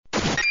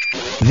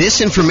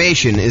This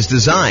information is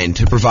designed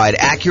to provide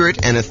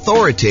accurate and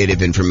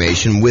authoritative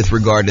information with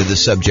regard to the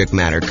subject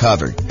matter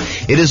covered.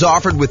 It is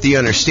offered with the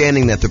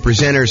understanding that the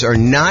presenters are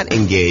not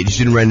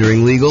engaged in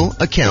rendering legal,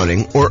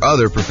 accounting, or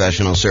other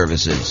professional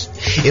services.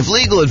 If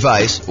legal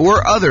advice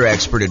or other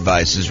expert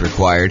advice is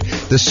required,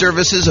 the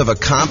services of a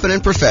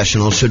competent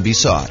professional should be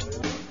sought.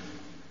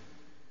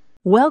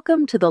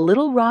 Welcome to the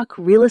Little Rock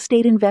Real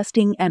Estate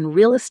Investing and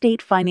Real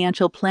Estate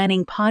Financial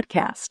Planning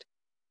Podcast.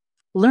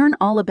 Learn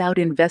all about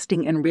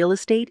investing in real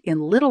estate in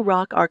Little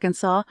Rock,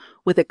 Arkansas,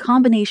 with a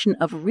combination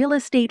of real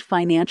estate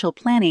financial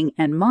planning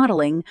and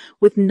modeling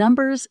with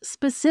numbers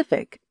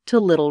specific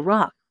to Little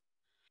Rock.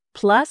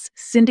 Plus,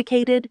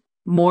 syndicated,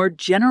 more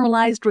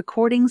generalized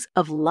recordings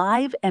of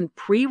live and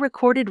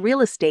pre-recorded real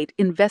estate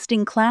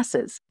investing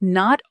classes,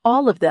 not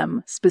all of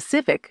them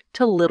specific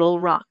to Little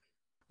Rock.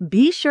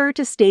 Be sure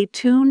to stay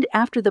tuned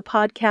after the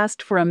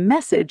podcast for a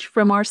message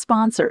from our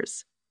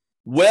sponsors.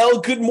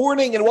 Well, good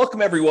morning and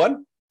welcome,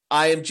 everyone.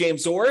 I am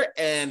James Orr,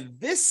 and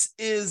this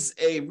is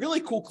a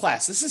really cool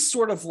class. This is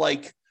sort of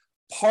like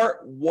part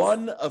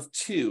 1 of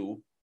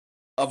 2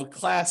 of a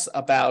class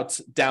about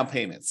down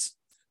payments.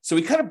 So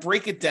we kind of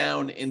break it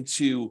down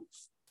into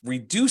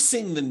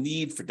reducing the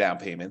need for down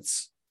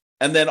payments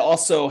and then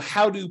also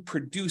how to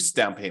produce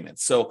down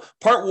payments. So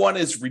part 1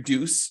 is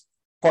reduce,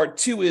 part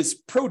 2 is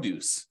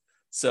produce.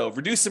 So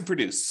reduce and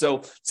produce.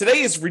 So today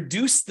is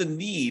reduce the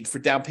need for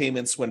down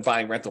payments when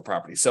buying rental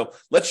property. So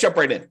let's jump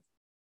right in.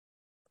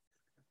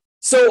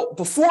 So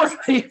before I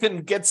even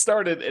get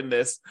started in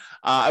this,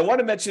 I want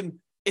to mention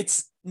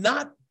it's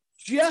not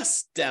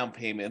just down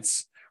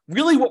payments.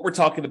 Really what we're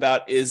talking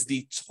about is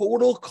the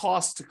total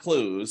cost to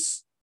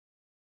close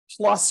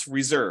plus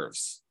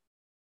reserves.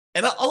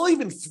 And I'll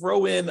even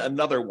throw in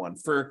another one.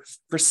 For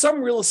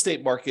some real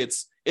estate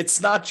markets, it's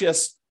not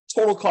just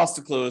total cost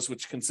to close,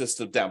 which consists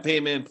of down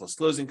payment plus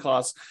closing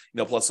costs,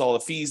 plus all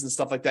the fees and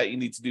stuff like that you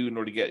need to do in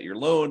order to get your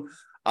loan,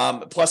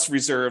 plus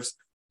reserves.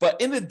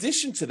 But in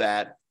addition to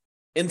that,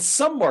 in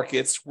some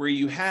markets where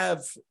you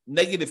have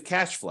negative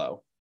cash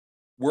flow,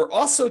 we're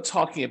also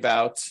talking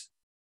about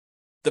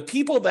the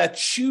people that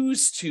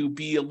choose to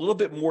be a little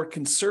bit more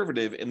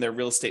conservative in their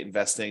real estate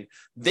investing.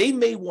 They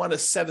may want to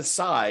set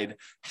aside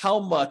how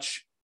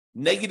much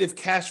negative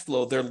cash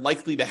flow they're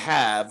likely to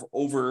have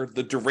over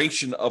the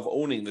duration of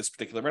owning this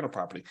particular rental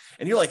property.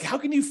 And you're like, how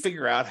can you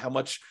figure out how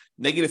much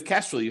negative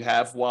cash flow you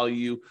have while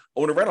you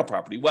own a rental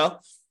property?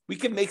 Well, we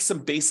can make some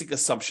basic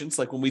assumptions,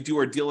 like when we do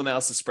our deal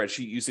analysis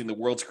spreadsheet using the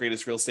world's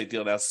greatest real estate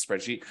deal analysis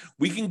spreadsheet,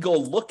 we can go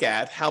look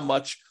at how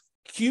much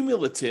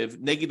cumulative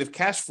negative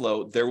cash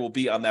flow there will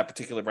be on that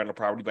particular rental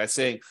property by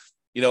saying,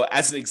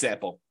 as an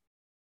example,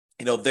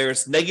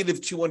 there's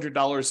negative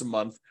 $200 a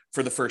month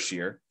for the first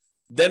year.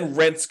 Then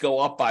rents go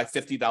up by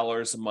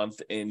 $50 a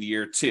month in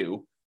year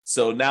 2.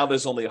 So now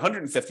there's only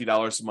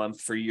 $150 a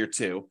month for year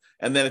 2.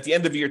 And then at the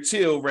end of year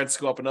 2, rents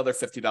go up another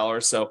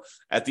 $50. So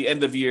at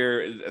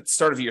the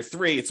start of year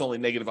 3, it's only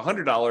negative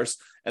 $100.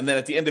 And then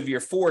at the end of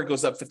year 4, it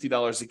goes up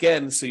 $50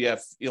 again. So you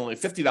have only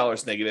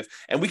 $50 negative.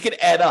 And we could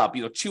add up,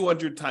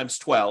 200 times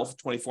 12,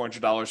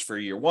 $2,400 for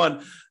year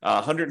 1,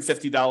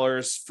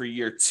 $150 for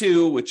year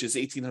 2, which is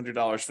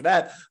 $1,800 for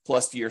that.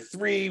 Plus year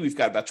 3, we've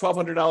got about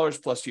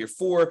 $1,200. Plus year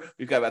 4,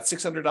 we've got about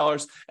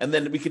 $600. And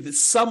then we could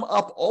sum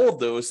up all of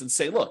those and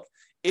say, look,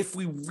 if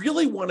we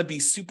really want to be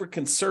super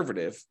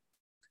conservative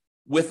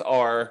with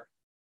our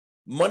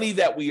money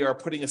that we are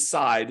putting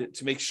aside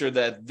to make sure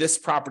that this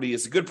property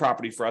is a good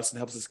property for us and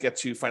helps us get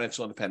to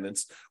financial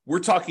independence, we're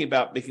talking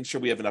about making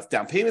sure we have enough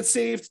down payment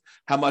saved,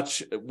 how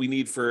much we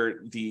need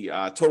for the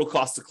total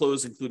cost to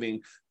close, including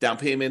down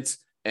payments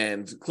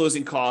and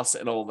closing costs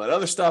and all that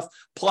other stuff,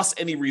 plus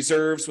any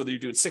reserves, whether you're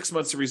doing 6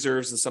 months of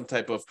reserves in some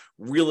type of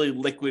really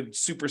liquid,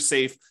 super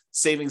safe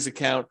savings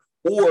account,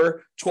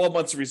 or 12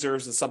 months of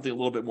reserves in something a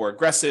little bit more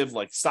aggressive,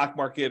 like stock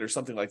market or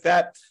something like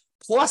that.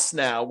 Plus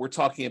now we're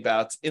talking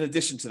about, in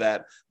addition to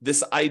that,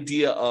 this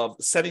idea of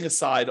setting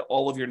aside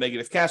all of your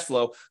negative cash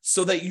flow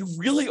so that you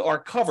really are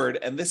covered.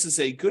 And this is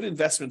a good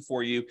investment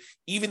for you,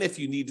 even if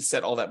you need to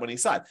set all that money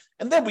aside.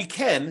 And then we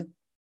can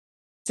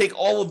take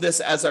all of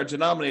this as our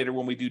denominator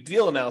when we do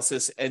deal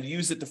analysis and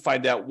use it to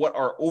find out what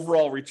our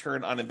overall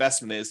return on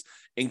investment is,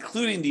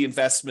 including the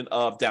investment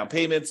of down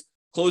payments,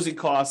 closing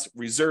costs,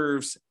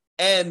 reserves,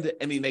 and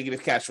any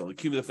negative cash flow, the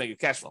cumulative negative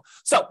cash flow.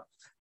 So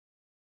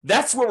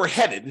that's where we're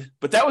headed,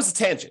 but that was a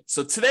tangent.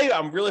 So today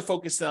I'm really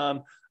focused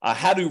on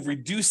how to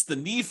reduce the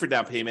need for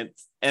down payment.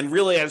 And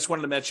really, I just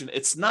wanted to mention,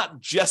 it's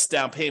not just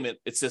down payment.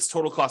 It's this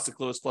total cost to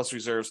close plus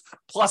reserves.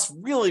 Plus,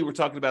 really, we're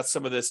talking about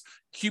some of this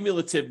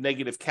cumulative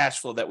negative cash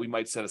flow that we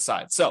might set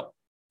aside. So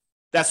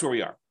that's where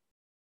we are.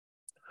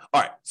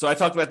 All right. So I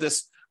talked about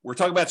this. We're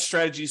talking about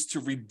strategies to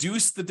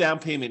reduce the down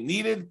payment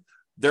needed.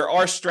 There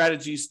are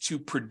strategies to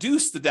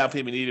produce the down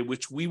payment needed,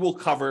 which we will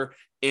cover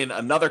in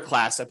another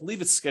class. I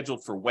believe it's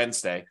scheduled for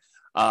Wednesday.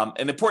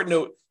 An important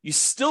note, you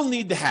still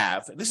need to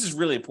have, and this is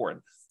really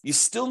important, you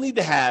still need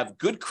to have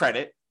good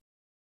credit,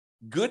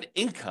 good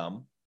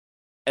income,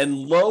 and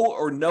low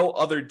or no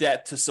other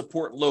debt to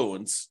support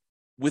loans,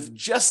 with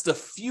just a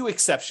few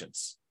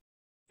exceptions.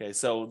 Okay,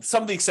 so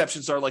some of the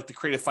exceptions are like the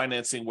creative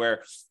financing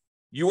where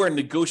you are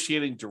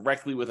negotiating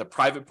directly with a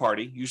private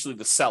party, usually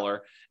the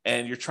seller,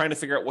 and you're trying to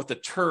figure out what the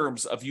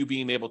terms of you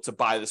being able to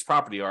buy this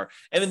property are.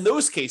 And in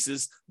those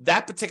cases,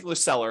 that particular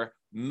seller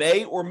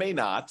may or may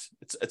not,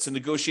 it's a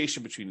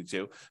negotiation between the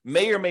two,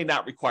 may or may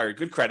not require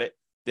good credit.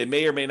 They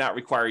may or may not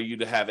require you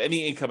to have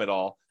any income at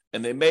all.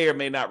 And they may or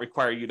may not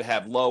require you to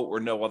have low or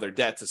no other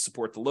debt to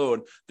support the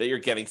loan that you're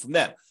getting from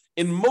them.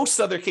 In most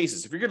other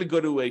cases, if you're going to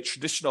go to a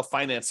traditional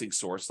financing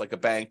source like a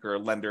bank or a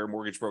lender,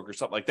 mortgage broker,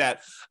 something like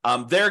that,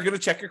 they're going to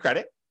check your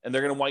credit and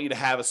they're going to want you to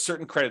have a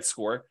certain credit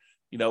score,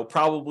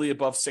 probably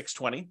above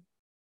 620.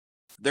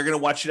 They're going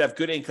to want you to have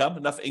good income,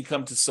 enough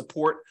income to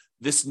support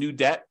this new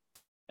debt,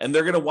 and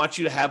they're going to want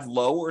you to have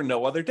low or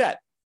no other debt.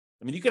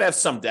 I mean, you could have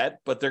some debt,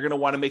 but they're going to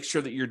want to make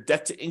sure that your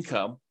debt to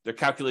income, their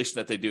calculation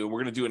that they do,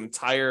 we're going to do an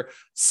entire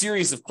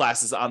series of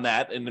classes on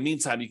that. In the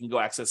meantime, you can go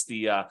access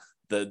the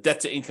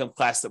debt to income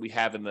class that we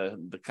have in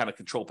the kind of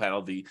control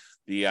panel, the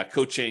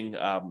coaching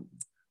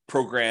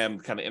program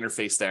kind of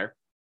interface there.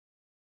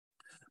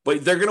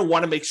 But they're going to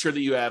want to make sure that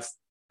you have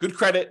good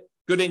credit,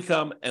 good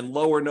income, and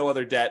low or no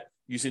other debt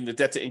using the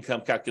debt to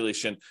income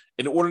calculation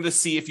in order to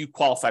see if you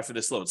qualify for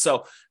this loan.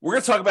 So we're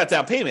going to talk about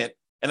down payment.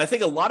 And I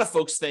think a lot of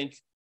folks think,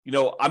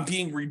 I'm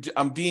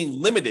being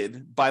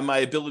limited by my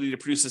ability to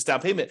produce this down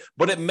payment,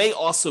 but it may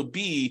also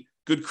be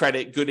good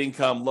credit, good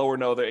income, low or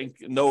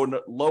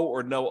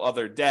no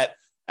other debt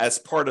as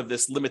part of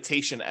this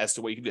limitation as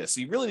to what you can do. So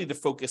you really need to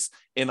focus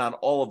in on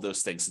all of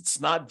those things.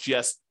 It's not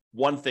just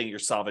one thing you're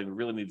solving. We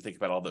really need to think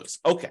about all those.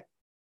 Okay.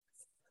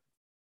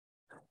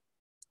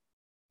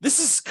 This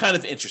is kind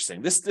of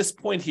interesting. This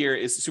point here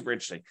is super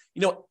interesting.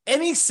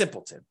 Any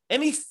simpleton,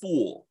 any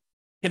fool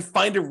can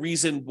find a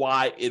reason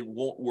why it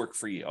won't work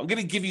for you. I'm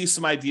going to give you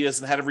some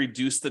ideas on how to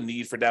reduce the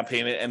need for down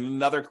payment. And in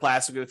another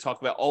class, we're going to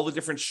talk about all the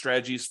different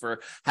strategies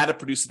for how to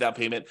produce a down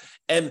payment.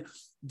 And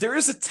there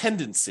is a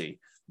tendency,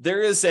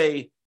 there is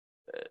an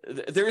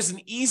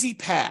easy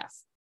path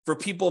for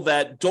people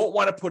that don't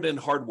want to put in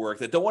hard work,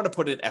 that don't want to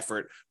put in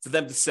effort, for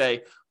them to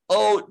say,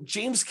 oh,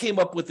 James came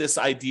up with this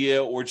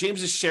idea, or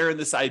James is sharing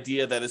this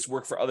idea that has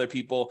worked for other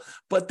people,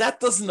 but that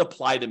doesn't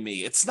apply to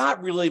me. It's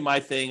not really my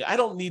thing. I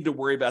don't need to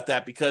worry about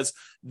that because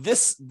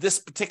this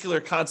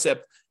particular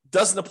concept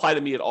doesn't apply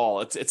to me at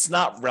all. It's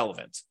not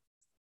relevant.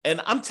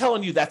 And I'm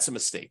telling you, that's a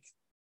mistake.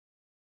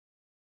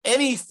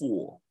 Any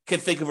fool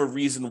can think of a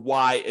reason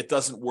why it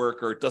doesn't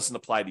work or it doesn't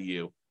apply to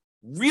you.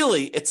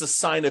 Really, it's a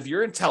sign of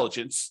your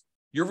intelligence,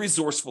 your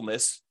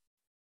resourcefulness,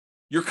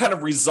 your kind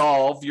of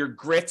resolve, your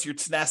grit, your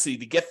tenacity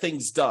to get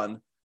things done,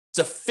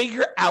 to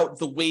figure out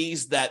the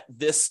ways that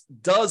this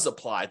does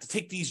apply, to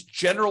take these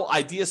general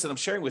ideas that I'm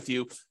sharing with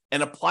you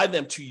and apply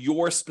them to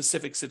your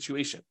specific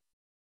situation.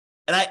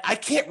 And I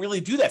can't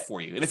really do that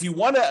for you. And if you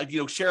want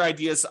to, share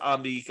ideas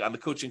on the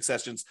coaching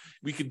sessions,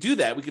 we could do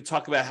that. We could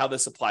talk about how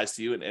this applies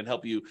to you and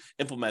help you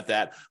implement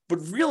that. But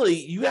really,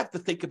 you have to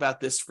think about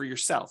this for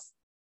yourself.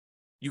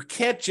 You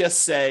can't just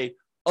say,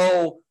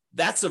 oh,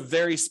 that's a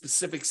very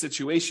specific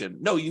situation.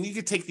 No, you need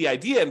to take the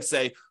idea and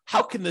say,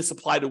 how can this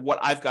apply to what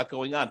I've got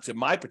going on, to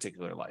my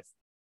particular life?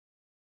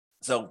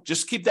 So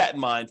just keep that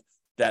in mind,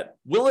 that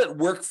will it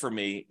work for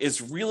me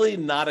is really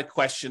not a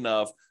question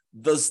of,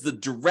 does the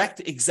direct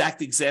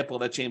exact example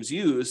that James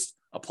used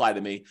apply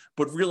to me,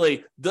 but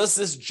really, does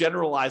this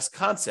generalized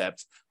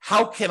concept,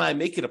 how can I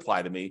make it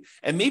apply to me?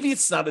 And maybe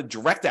it's not a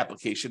direct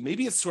application.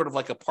 Maybe it's sort of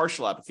like a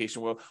partial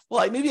application where,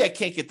 maybe I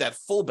can't get that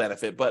full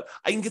benefit, but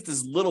I can get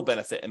this little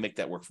benefit and make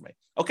that work for me.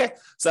 Okay,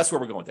 so that's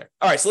where we're going there.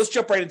 All right, so let's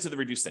jump right into the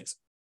reduce things.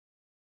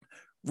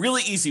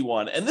 Really easy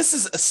one. And this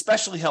is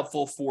especially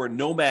helpful for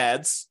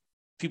nomads,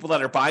 people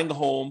that are buying a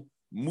home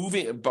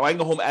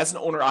as an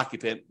owner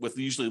occupant with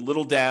usually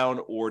little down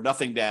or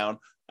nothing down,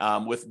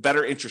 with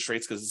better interest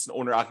rates because it's an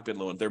owner occupant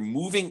loan. They're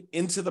moving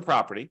into the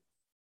property.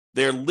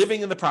 They're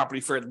living in the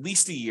property for at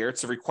least a year.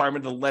 It's a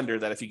requirement of the lender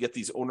that if you get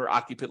these owner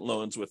occupant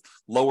loans with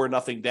low or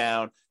nothing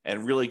down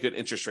and really good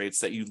interest rates,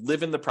 that you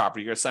live in the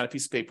property. You're going to sign a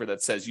piece of paper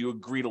that says you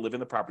agree to live in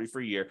the property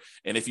for a year.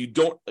 And if you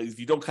don't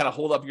kind of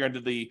hold up your end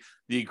of the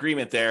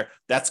agreement there,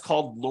 that's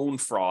called loan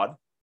fraud,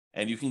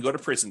 and you can go to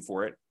prison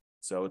for it.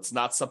 So it's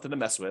not something to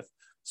mess with.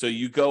 So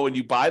you go and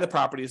you buy the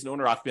property as an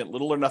owner occupant,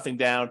 little or nothing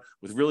down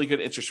with really good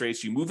interest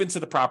rates. You move into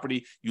the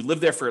property, you live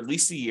there for at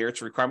least a year.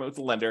 It's a requirement with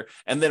the lender.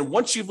 And then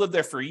once you've lived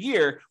there for a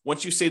year,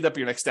 once you've saved up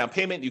your next down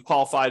payment, you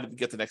qualify to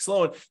get the next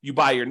loan, you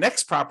buy your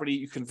next property,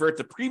 you convert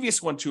the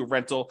previous one to a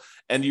rental,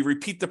 and you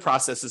repeat the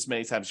process as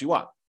many times as you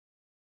want.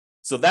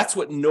 So that's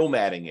what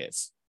nomading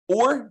is,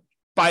 or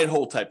buy and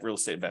hold type real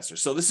estate investor.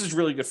 So this is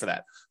really good for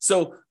that.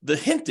 So the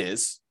hint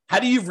is, how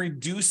do you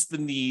reduce the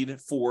need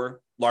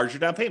for larger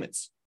down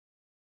payments?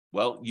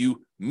 Well,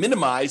 you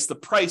minimize the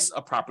price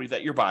of property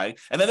that you're buying.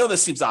 And I know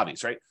this seems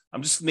obvious, right?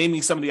 I'm just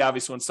naming some of the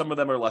obvious ones. Some of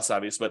them are less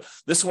obvious, but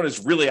this one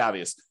is really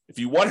obvious. If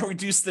you want to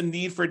reduce the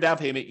need for a down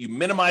payment, you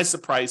minimize the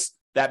price.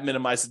 That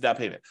minimizes the down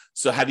payment.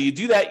 So how do you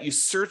do that? You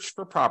search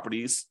for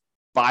properties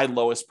by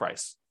lowest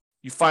price.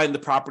 You find the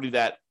property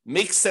that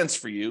makes sense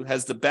for you,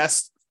 has the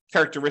best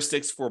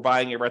characteristics for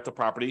buying a rental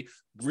property: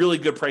 really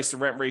good price to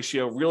rent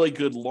ratio, really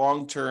good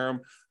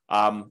long-term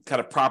kind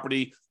of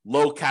property,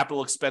 low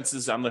capital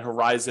expenses on the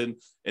horizon.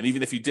 And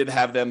even if you did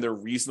have them, they're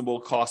reasonable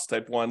cost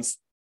type ones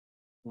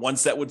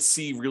that would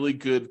see really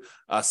good,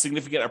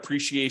 significant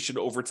appreciation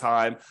over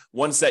time,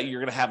 ones that you're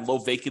going to have low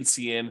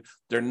vacancy in.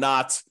 They're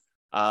not,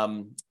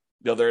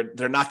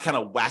 they're not kind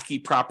of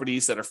wacky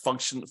properties that are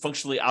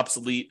functionally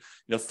obsolete,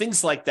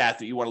 things like that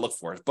you want to look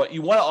for. But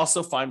you want to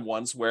also find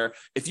ones where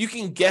if you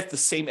can get the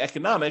same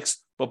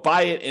economics, but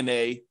buy it in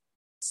a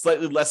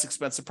slightly less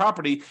expensive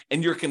property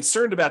and you're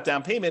concerned about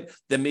down payment,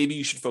 then maybe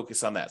you should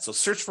focus on that. So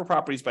search for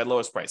properties by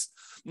lowest price.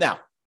 Now,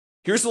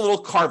 here's a little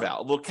carve out,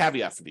 a little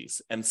caveat for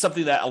these, and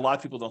something that a lot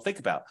of people don't think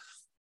about.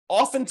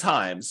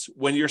 Oftentimes,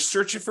 when you're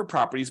searching for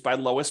properties by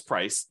lowest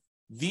price,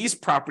 these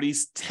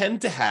properties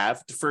tend to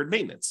have deferred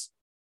maintenance.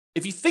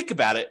 If you think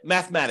about it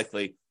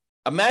mathematically,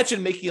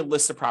 imagine making a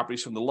list of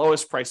properties from the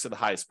lowest price to the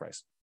highest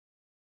price.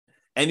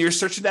 And you're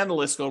searching down the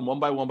list, going one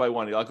by one by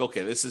one. You're like,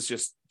 okay, this is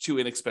just too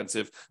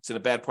inexpensive. It's in a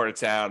bad part of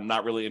town. I'm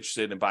not really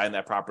interested in buying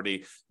that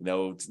property.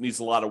 It needs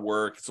a lot of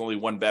work. It's only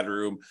one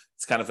bedroom.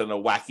 It's kind of in a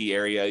wacky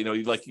area.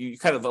 You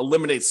kind of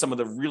eliminate some of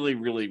the really,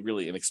 really,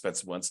 really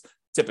inexpensive ones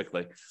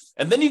typically.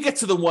 And then you get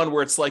to the one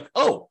where it's like,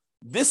 oh,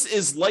 this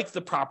is like the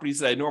properties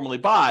that I normally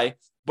buy,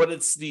 but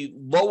it's the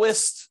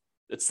lowest.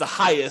 It's the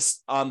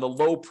highest on the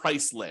low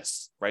price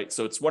list, right?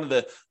 So it's one of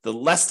the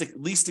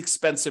least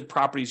expensive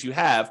properties you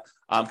have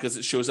because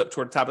it shows up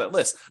toward the top of that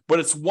list, but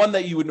it's one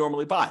that you would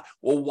normally buy.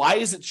 Well, why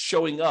is it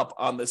showing up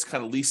on this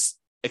kind of least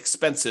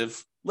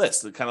expensive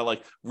list, kind of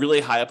like really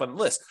high up on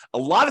the list? A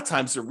lot of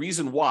times the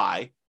reason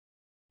why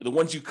the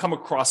ones you come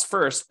across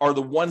first are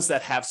the ones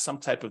that have some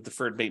type of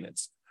deferred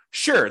maintenance.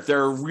 Sure,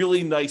 they're a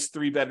really nice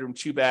 3-bedroom,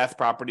 2-bath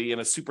property in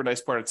a super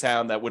nice part of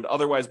town that would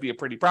otherwise be a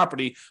pretty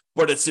property,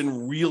 but it's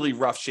in really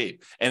rough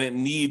shape and it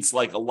needs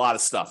like a lot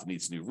of stuff. It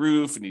needs new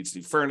roof, it needs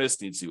new furnace,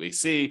 it needs new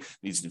AC, it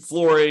needs new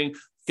flooring,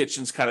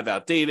 kitchen's kind of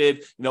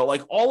outdated.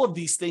 Like all of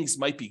these things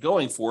might be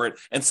going for it.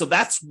 And so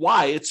that's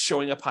why it's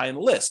showing up high on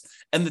the list.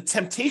 And the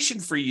temptation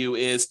for you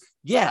is,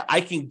 yeah, I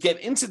can get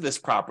into this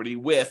property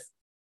with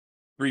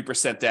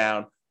 3%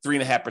 down,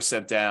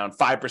 3.5% down,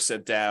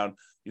 5% down.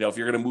 If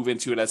you're going to move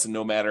into it as a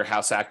nomad or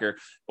house hacker,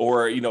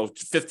 or,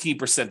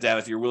 15% down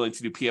if you're willing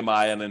to do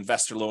PMI on an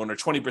investor loan, or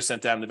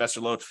 20% down an investor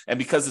loan. And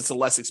because it's a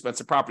less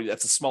expensive property,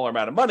 that's a smaller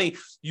amount of money.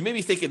 You may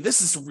be thinking,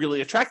 this is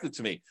really attractive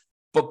to me,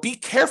 but be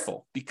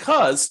careful,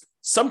 because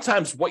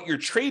sometimes what you're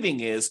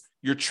trading is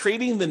you're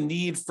trading the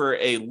need for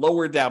a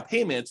lower down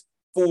payment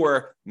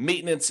for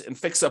maintenance and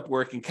fix up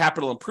work and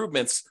capital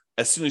improvements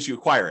as soon as you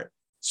acquire it.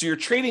 So you're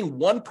trading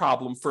one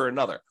problem for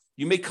another.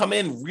 You may come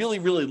in really,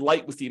 really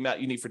light with the amount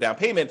you need for down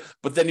payment,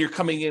 but then you're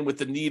coming in with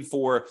the need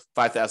for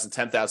 $5,000,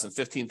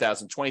 $10,000,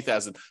 $15,000,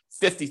 $20,000,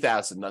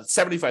 $50,000,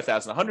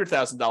 $75,000,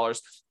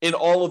 $100,000 in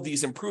all of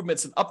these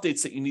improvements and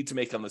updates that you need to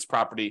make on this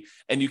property,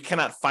 and you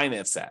cannot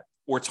finance that,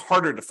 or it's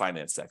harder to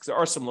finance that because there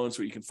are some loans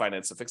where you can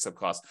finance the fix-up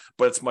cost,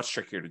 but it's much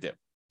trickier to do.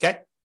 Okay.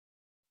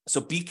 So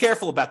be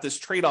careful about this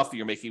trade-off that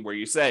you're making where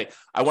you say,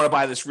 I want to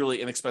buy this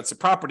really inexpensive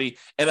property,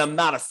 and I'm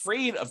not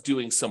afraid of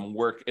doing some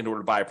work in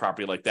order to buy a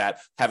property like that,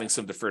 having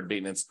some deferred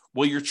maintenance.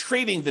 Well, you're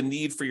trading the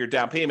need for your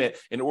down payment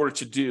in order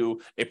to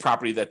do a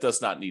property that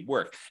does not need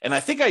work. And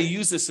I think I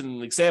used this in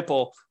an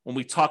example when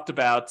we talked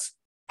about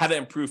how to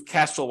improve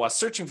cash flow while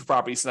searching for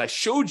properties. And I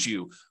showed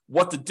you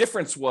what the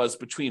difference was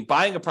between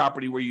buying a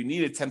property where you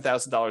needed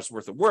 $10,000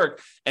 worth of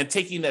work and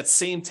taking that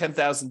same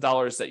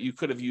 $10,000 that you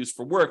could have used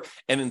for work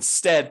and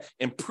instead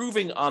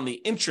improving on the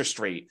interest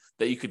rate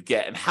that you could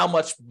get, and how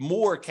much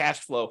more cash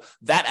flow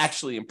that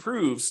actually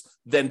improves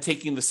than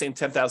taking the same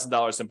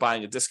 $10,000 and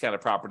buying a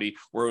discounted property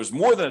where it was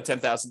more than a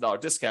 $10,000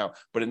 discount,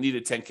 but it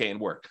needed $10K in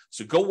work.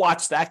 So go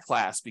watch that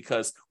class,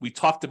 because we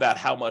talked about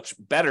how much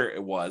better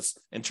it was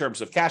in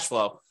terms of cash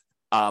flow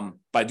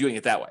by doing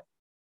it that way.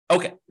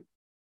 Okay.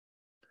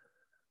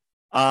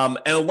 And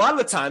a lot of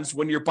the times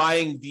when you're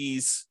buying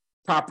these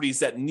properties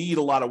that need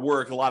a lot of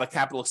work, a lot of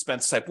capital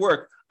expense type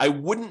work, I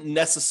wouldn't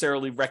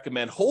necessarily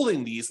recommend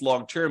holding these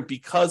long-term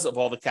because of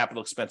all the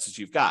capital expenses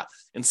you've got.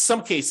 In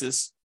some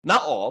cases,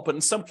 not all, but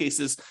in some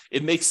cases,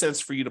 it makes sense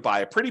for you to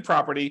buy a pretty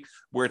property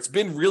where it's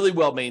been really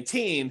well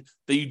maintained,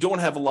 that you don't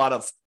have a lot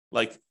of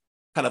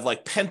kind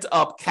of pent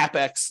up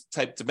CapEx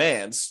type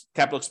demands.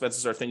 Capital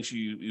expenses are things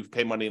you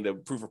pay money to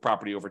improve a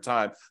property over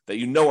time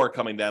that are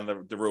coming down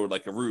the road,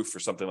 like a roof or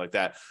something like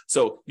that.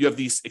 So you have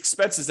these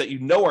expenses that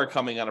are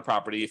coming on a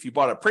property. If you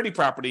bought a pretty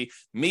property,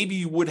 maybe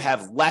you would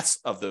have less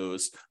of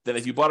those than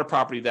if you bought a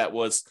property that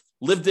was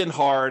lived in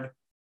hard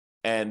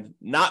and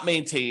not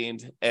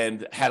maintained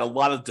and had a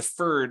lot of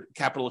deferred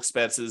capital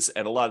expenses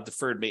and a lot of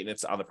deferred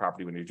maintenance on the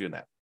property when you're doing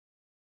that.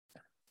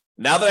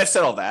 Now that I've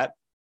said all that,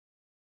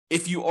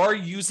 if you are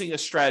using a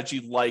strategy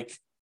like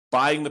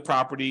buying the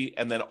property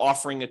and then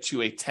offering it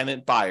to a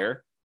tenant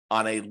buyer,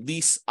 on a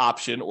lease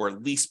option or a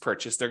lease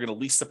purchase. They're going to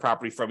lease the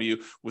property from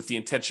you with the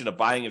intention of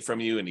buying it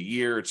from you in a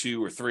year or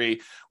 2 or 3,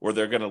 or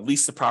they're going to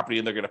lease the property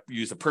and they're going to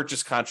use a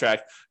purchase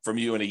contract from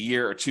you in a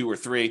year or 2 or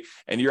 3.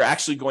 And you're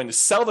actually going to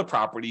sell the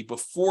property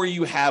before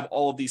you have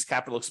all of these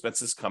capital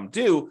expenses come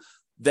due.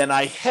 Then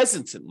I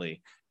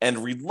hesitantly and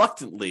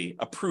reluctantly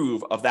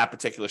approve of that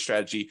particular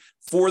strategy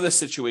for the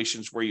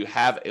situations where you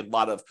have a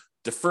lot of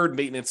deferred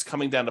maintenance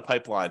coming down the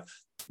pipeline.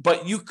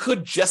 But you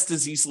could just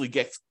as easily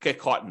get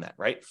caught in that,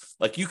 right?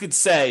 Like you could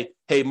say,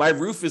 hey, my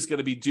roof is going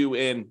to be due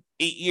in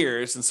 8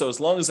 years. And so as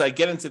long as I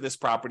get into this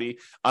property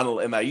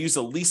and I use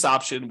a lease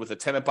option with a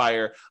tenant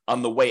buyer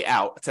on the way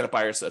out, a tenant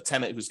buyer is a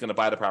tenant who's going to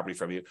buy the property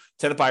from you.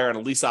 Tenant buyer on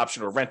a lease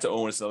option or rent to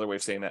own is another way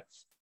of saying that.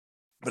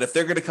 But if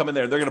they're going to come in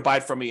there, they're going to buy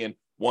it from me in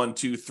 1,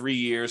 2, 3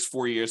 years,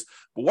 4 years.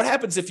 But what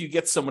happens if you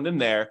get someone in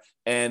there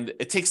and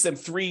it takes them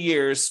 3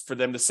 years for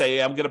them to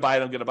say, I'm going to buy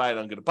it, I'm going to buy it,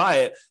 I'm going to buy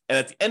it. And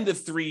at the end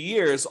of 3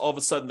 years, all of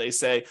a sudden they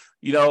say,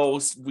 you know,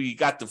 we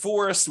got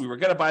divorced. We were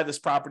going to buy this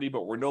property,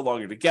 but we're no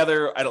longer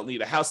together. I don't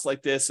need a house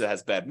like this. It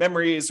has bad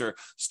memories or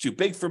it's too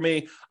big for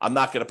me. I'm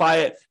not going to buy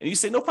it. And you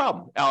say, no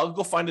problem. I'll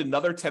go find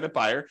another tenant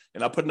buyer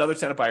and I'll put another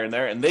tenant buyer in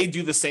there. And they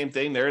do the same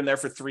thing. They're in there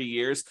for 3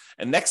 years.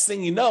 And next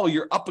thing you know,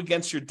 you're up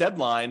against your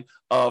deadline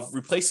of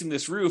replacing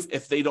this roof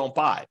if they don't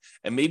buy.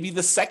 And maybe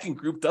the second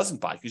group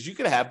doesn't buy because you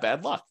could have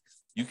bad luck.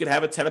 You could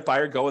have a tenant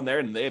buyer go in there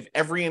and they have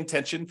every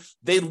intention.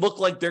 They look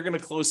like they're going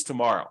to close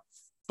tomorrow.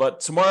 But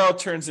tomorrow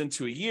turns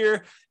into a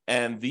year,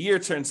 and the year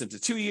turns into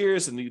 2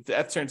 years, and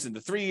that turns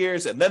into 3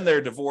 years, and then they're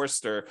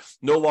divorced or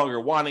no longer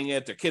wanting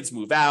it. Their kids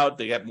move out.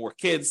 They have more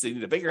kids. They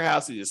need a bigger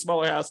house. They need a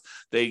smaller house.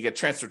 They get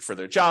transferred for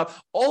their job.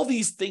 All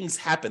these things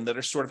happen that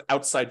are sort of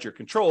outside your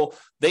control.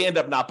 They end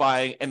up not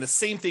buying, and the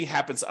same thing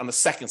happens on the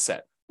second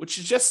set, which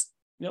is just,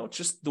 you know,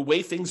 just the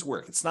way things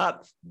work. It's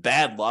not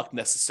bad luck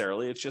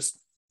necessarily. It's just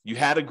you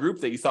had a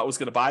group that you thought was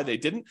going to buy, they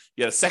didn't.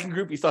 You had a second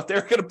group you thought they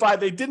were going to buy,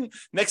 they didn't.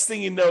 Next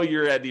thing you know,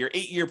 you're at your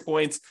 8-year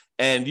point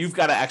and you've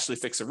got to actually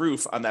fix a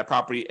roof on that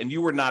property. And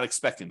you were not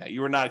expecting that.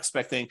 You were not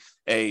expecting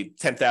a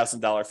 $10,000,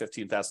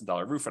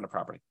 $15,000 roof on a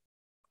property.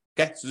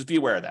 Okay, so just be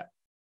aware of that.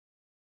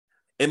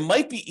 It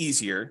might be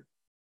easier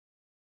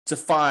to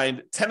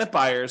find tenant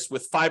buyers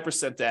with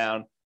 5%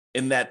 down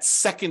in that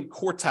second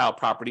quartile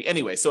property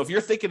anyway. So if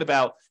you're thinking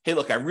about, hey,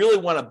 look, I really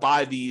want to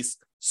buy these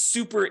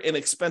super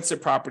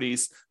inexpensive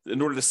properties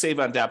in order to save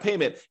on down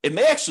payment, it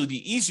may actually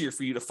be easier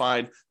for you to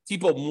find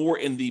people more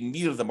in the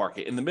meat of the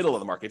market, in the middle of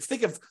the market. If you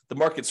think of the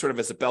market sort of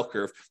as a bell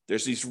curve,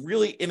 there's these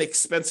really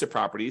inexpensive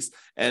properties,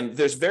 and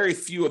there's very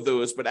few of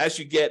those. But as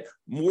you get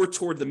more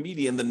toward the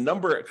median, the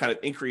number kind of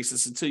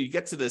increases until you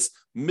get to this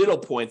middle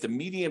point, the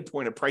median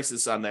point of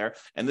prices on there.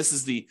 And this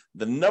is the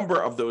number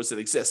of those that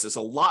exist. There's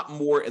a lot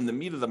more in the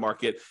meat of the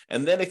market.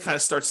 And then it kind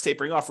of starts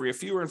tapering off where you have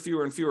fewer and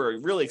fewer and fewer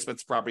really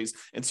expensive properties.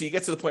 And so you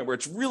get to the point where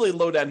it's really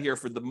low down here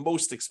for the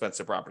most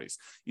expensive properties.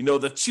 You know,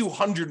 the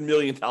 $200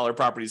 million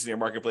properties in your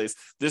marketplace,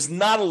 there's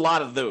not a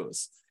lot of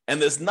those.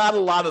 And there's not a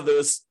lot of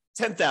those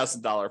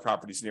 $10,000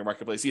 properties in your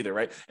marketplace either,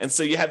 right? And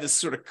so you have this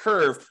sort of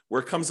curve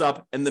where it comes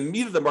up and the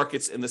meat of the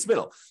market's in this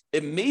middle.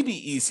 It may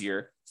be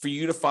easier for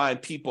you to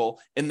find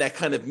people in that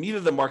kind of meat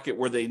of the market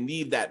where they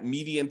need that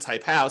median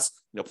type house,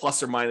 you know,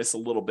 plus or minus a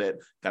little bit,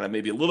 kind of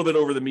maybe a little bit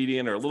over the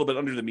median or a little bit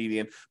under the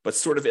median, but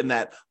sort of in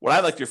that, what I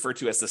like to refer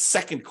to as the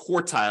second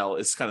quartile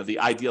is kind of the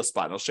ideal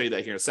spot. And I'll show you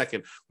that here in a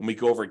second when we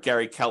go over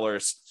Gary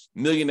Keller's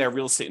Millionaire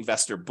Real Estate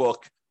Investor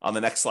book. On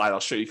the next slide,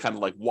 I'll show you kind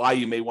of like why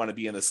you may want to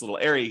be in this little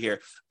area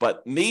here,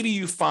 but maybe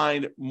you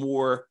find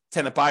more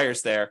tenant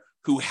buyers there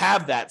who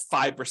have that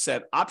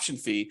 5% option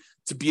fee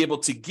to be able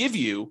to give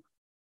you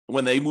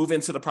when they move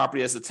into the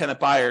property as a tenant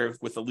buyer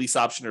with a lease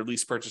option or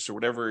lease purchase or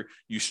whatever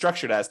you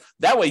structured as.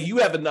 That way you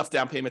have enough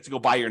down payment to go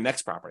buy your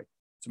next property.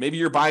 So maybe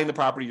you're buying the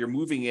property, you're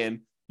moving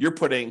in, you're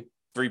putting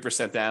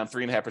 3% down,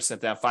 3.5%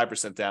 down,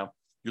 5% down.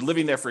 You're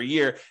living there for a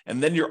year,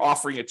 and then you're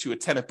offering it to a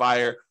tenant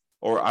buyer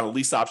or on a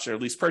lease option or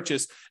lease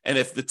purchase. And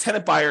if the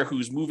tenant buyer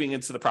who's moving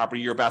into the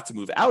property you're about to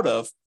move out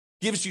of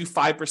gives you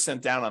 5%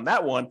 down on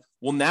that one,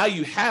 well, now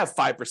you have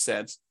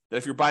 5% that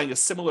if you're buying a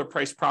similar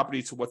price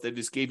property to what they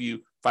just gave you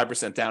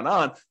 5% down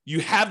on,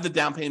 you have the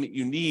down payment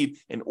you need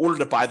in order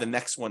to buy the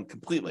next one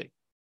completely.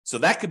 So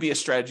that could be a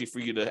strategy for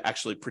you to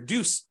actually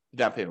produce the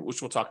down payment,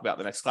 which we'll talk about in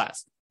the next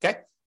class. Okay.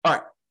 All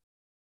right.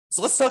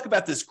 So let's talk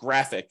about this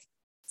graphic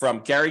from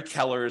Gary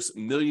Keller's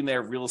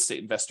Millionaire Real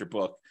Estate Investor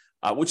book.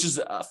 Which is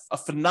a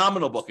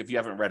phenomenal book if you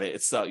haven't read it.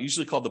 It's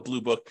usually called the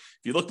Blue Book. If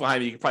you look behind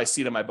me, you can probably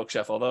see it on my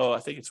bookshelf, although I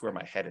think it's where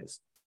my head is.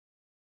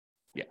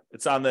 Yeah,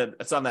 it's on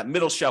that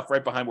middle shelf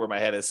right behind where my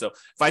head is. So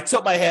if I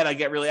tilt my head, I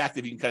get really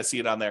active. You can kind of see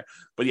it on there.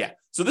 But yeah,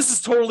 so this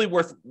is totally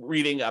worth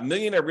reading. A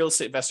Millionaire Real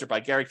Estate Investor by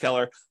Gary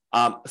Keller.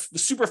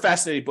 Super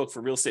fascinating book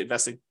for real estate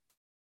investing.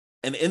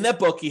 And in that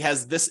book, he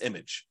has this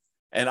image.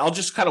 And I'll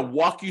just kind of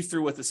walk you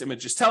through what this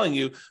image is telling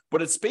you.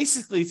 But it's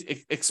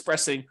basically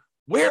expressing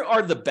where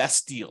are the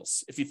best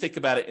deals? If you think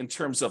about it in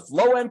terms of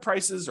low-end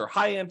prices or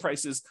high-end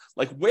prices,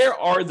 like where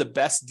are the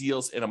best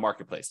deals in a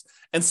marketplace?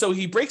 And so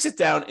he breaks it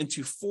down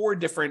into 4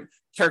 different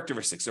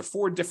characteristics or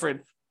 4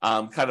 different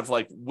kind of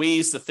like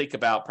ways to think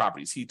about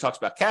properties. He talks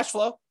about cash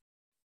flow,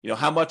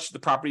 how much the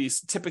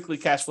properties typically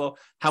cash flow,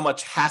 how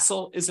much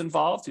hassle is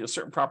involved.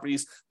 Certain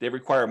properties, they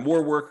require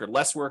more work,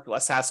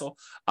 less hassle.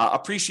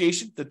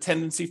 Appreciation, the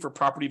tendency for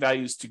property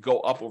values to go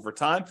up over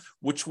time.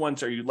 Which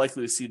ones are you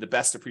likely to see the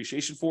best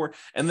appreciation for?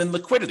 And then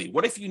liquidity.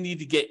 What if you need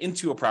to get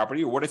into a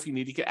property, or what if you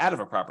need to get out of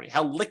a property?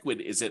 How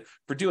liquid is it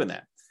for doing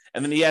that?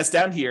 And then he has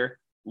down here,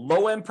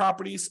 low-end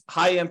properties,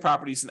 high-end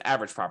properties, and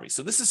average properties.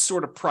 So this is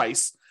sort of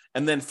price.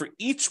 And then for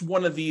each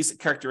one of these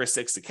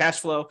characteristics, the cash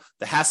flow,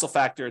 the hassle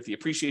factor, the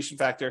appreciation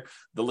factor,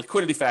 the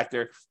liquidity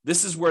factor,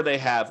 this is where they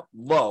have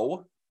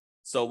low.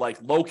 So like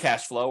low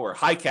cash flow or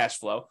high cash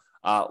flow,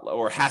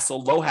 or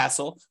hassle, low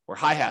hassle or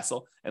high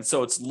hassle. And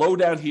so it's low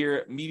down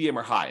here, medium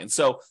or high. And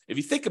so if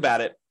you think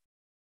about it,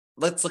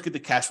 let's look at the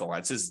cash flow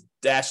line. It says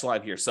dash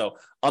line here. So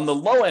on the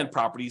low end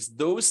properties,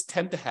 those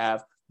tend to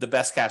have the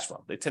best cash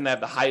flow. They tend to have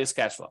the highest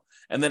cash flow.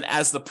 And then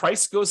as the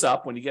price goes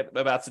up, when you get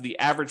about to the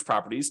average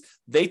properties,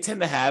 they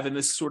tend to have in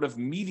this sort of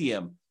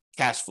medium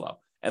cash flow.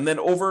 And then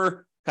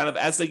over kind of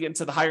as they get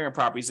into the higher end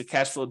properties, the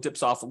cash flow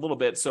dips off a little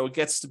bit. So it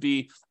gets to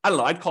be,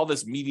 I'd call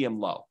this medium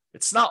low.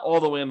 It's not all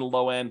the way in the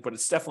low end, but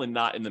it's definitely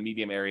not in the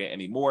medium area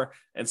anymore.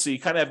 And so you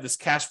kind of have this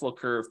cash flow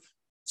curve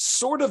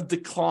sort of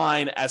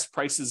decline as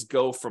prices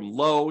go from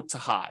low to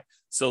high.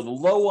 So the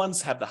low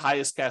ones have the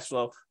highest cash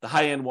flow. The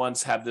high end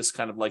ones have this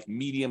kind of like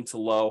medium to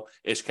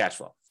low-ish cash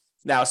flow.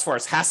 Now, as far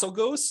as hassle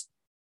goes,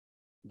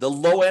 the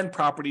low end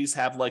properties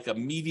have like a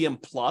medium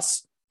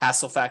plus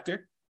hassle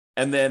factor.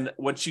 And then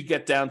once you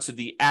get down to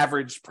the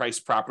average price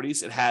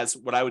properties, it has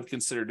what I would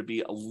consider to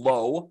be a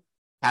low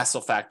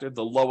hassle factor,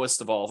 the lowest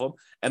of all of them.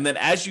 And then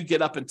as you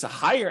get up into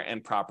higher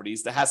end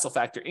properties, the hassle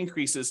factor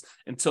increases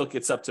until it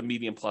gets up to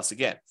medium plus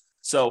again.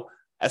 So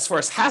as far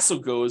as hassle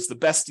goes, the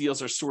best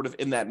deals are sort of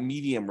in that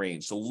medium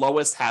range, the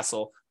lowest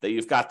hassle that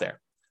you've got there.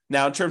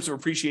 Now, in terms of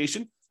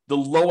appreciation, the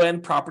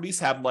low-end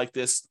properties have like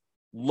this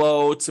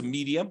low to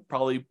medium,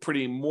 probably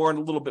a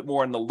little bit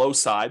more on the low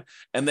side.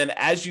 And then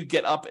as you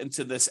get up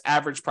into this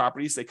average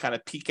properties, they kind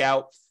of peak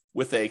out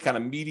with a kind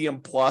of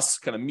medium plus,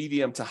 kind of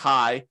medium to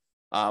high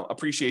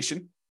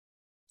appreciation.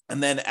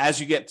 And then as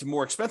you get to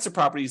more expensive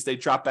properties, they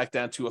drop back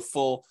down to a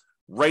full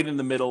right in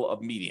the middle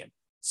of median.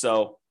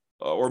 So,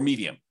 or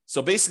medium.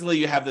 So basically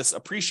you have this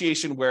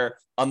appreciation where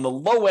on the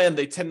low end,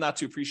 they tend not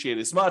to appreciate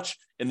as much.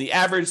 In the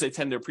average, they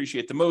tend to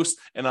appreciate the most.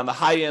 And on the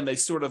high end, they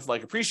sort of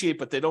like appreciate,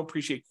 but they don't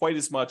appreciate quite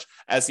as much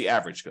as the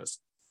average goes.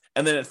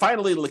 And then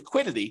finally,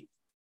 liquidity.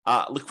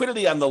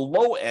 Liquidity on the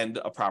low end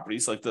of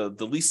properties, like the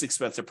least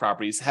expensive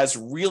properties, has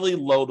really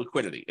low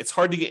liquidity. It's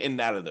hard to get in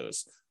and out of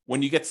those.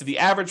 When you get to the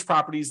average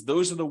properties,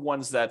 those are the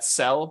ones that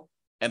sell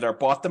and are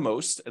bought the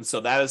most. And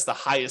so that is the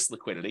highest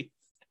liquidity.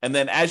 And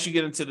then as you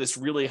get into this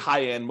really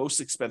high-end,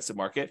 most expensive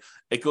market,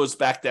 it goes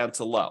back down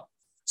to low.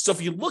 So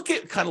if you look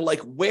at kind of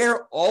like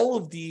where all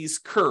of these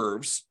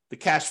curves, the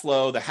cash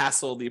flow, the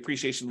hassle, the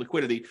appreciation,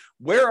 liquidity,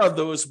 where are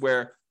those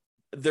where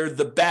they're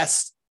the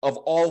best of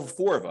all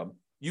four of them,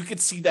 you can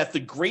see that the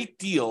great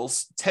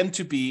deals tend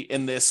to be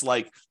in this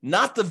like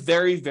not the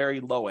very, very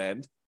low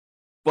end,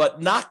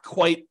 but not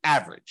quite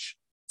average.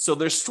 So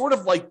there's sort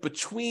of like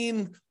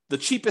between the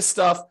cheapest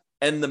stuff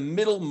and the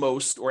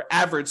middlemost or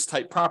average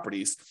type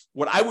properties,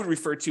 what I would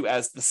refer to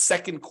as the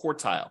second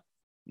quartile,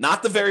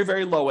 not the very,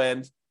 very low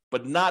end,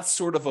 but not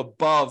sort of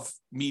above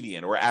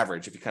median or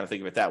average, if you kind of think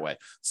of it that way.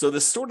 So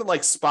this sort of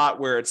like spot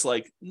where it's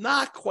like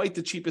not quite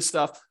the cheapest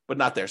stuff, but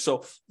not there.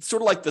 So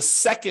sort of like the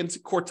second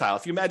quartile.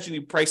 If you imagine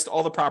you priced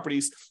all the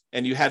properties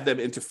and you had them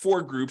into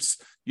four groups,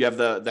 you have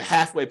the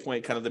halfway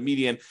point, kind of the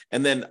median,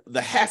 and then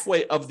the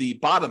halfway of the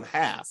bottom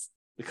half,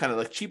 the kind of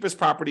like cheapest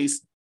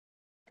properties.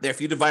 There, if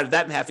you divided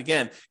that in half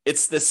again,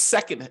 it's the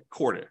second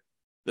quarter.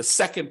 The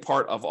second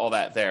part of all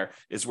that there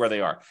is where they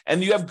are.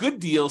 And you have good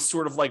deals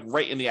sort of like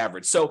right in the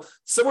average. So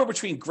somewhere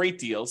between great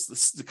deals,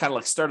 this is kind of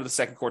like start of the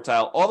second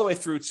quartile, all the way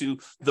through to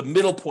the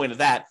middle point of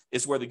that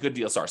is where the good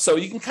deals are. So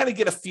you can kind of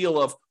get a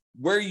feel of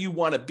where you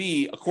want to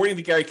be, according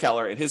to Gary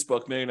Keller in his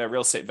book, Millionaire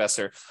Real Estate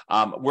Investor,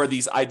 where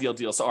these ideal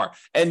deals are.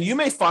 And you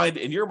may find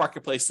in your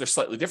marketplace, they're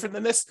slightly different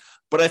than this,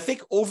 but I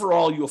think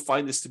overall, you'll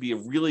find this to be a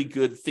really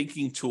good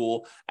thinking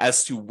tool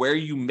as to where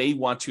you may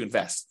want to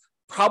invest.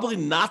 Probably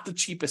not the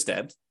cheapest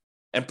end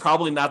and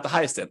probably not the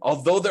highest end,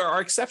 although there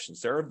are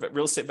exceptions. There are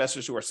real estate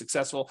investors who are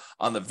successful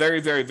on the very,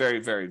 very, very,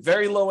 very,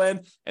 very low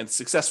end and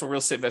successful real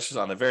estate investors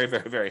on the very,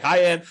 very, very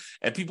high end,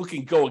 and people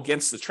can go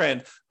against the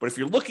trend. But if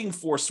you're looking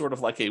for sort of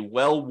like a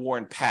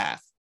well-worn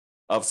path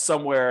of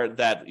somewhere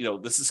that,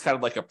 this is kind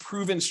of like a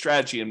proven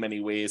strategy in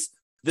many ways,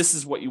 this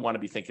is what you want to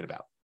be thinking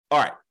about. All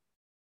right.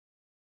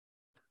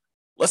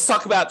 Let's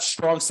talk about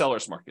strong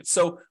sellers market.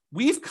 So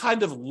we've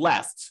kind of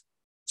left,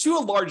 to a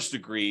large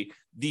degree,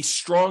 the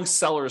strong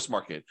sellers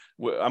market.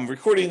 I'm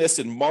recording this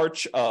in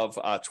March of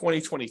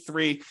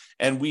 2023,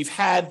 and we've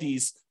had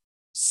these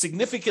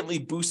significantly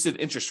boosted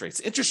interest rates.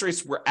 Interest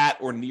rates were at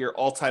or near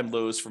all-time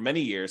lows for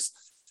many years,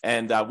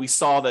 And we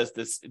saw that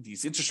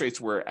these interest rates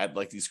were at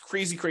like these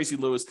crazy, crazy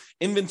lows.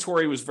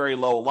 Inventory was very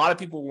low. A lot of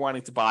people were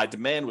wanting to buy.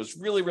 Demand was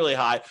really, really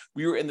high.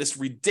 We were in this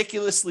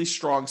ridiculously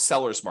strong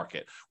seller's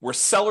market where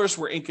sellers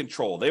were in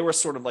control. They were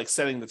sort of like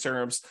setting the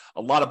terms.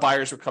 A lot of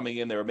buyers were coming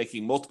in. They were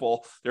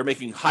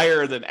making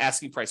higher than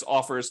asking price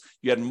offers.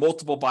 You had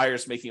multiple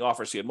buyers making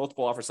offers. You had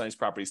multiple offers on these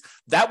properties.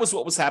 That was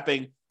what was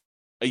happening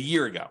a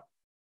year ago.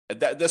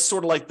 That's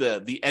sort of like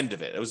the end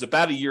of it. It was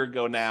about a year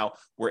ago now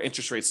where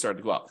interest rates started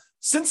to go up.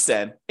 Since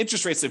then,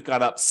 interest rates have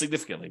gone up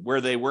significantly, where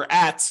they were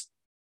at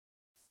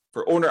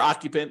for owner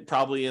occupant,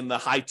 probably in the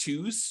high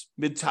twos,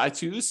 mid to high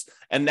twos,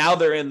 and now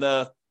they're in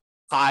the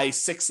high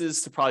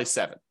sixes to probably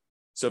 7.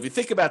 So if you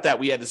think about that,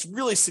 we had this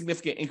really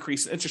significant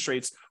increase in interest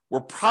rates.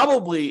 We're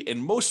probably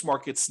in most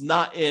markets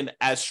not in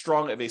as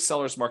strong of a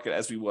seller's market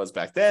as we was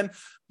back then,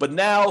 but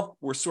now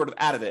we're sort of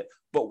out of it.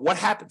 But what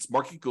happens?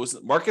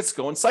 Markets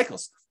go in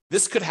cycles.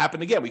 This could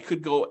happen again. We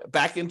could go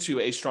back into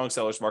a strong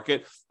seller's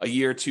market a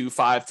year, 2,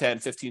 5, 10,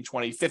 15,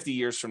 20, 50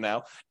 years from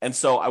now. And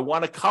so I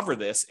want to cover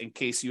this in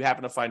case you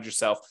happen to find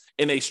yourself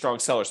in a strong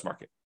seller's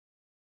market.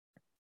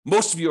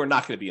 Most of you are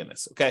not going to be in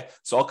this, okay?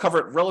 So I'll cover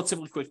it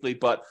relatively quickly,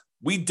 but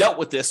we dealt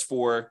with this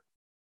for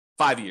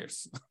 5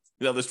 years.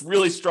 This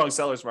really strong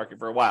seller's market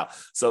for a while.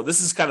 So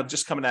this is kind of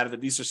just coming out of it.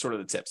 These are sort of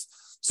the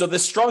tips. So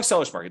this strong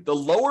seller's market, the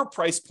lower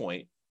price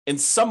point in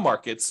some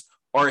markets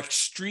are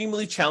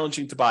extremely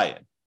challenging to buy in.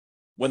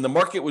 When the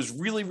market was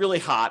really, really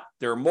hot,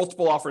 there were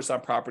multiple offers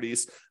on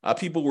properties.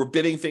 People were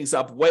bidding things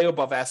up way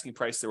above asking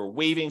price. They were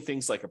waiving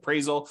things like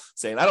appraisal,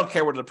 saying, I don't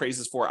care what it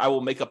appraises for. I will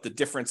make up the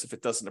difference if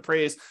it doesn't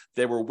appraise.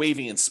 They were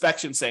waiving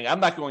inspection, saying, I'm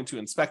not going to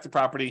inspect the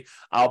property.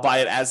 I'll buy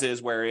it as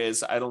is, where it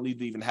is. I don't need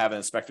to even have an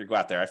inspector go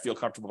out there. I feel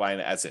comfortable buying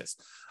it as is.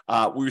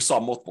 We saw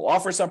multiple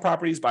offers on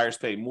properties, buyers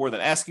paying more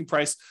than asking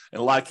price, in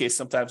a lot of cases,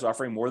 sometimes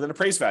offering more than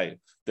appraised value.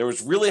 There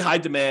was really high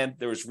demand.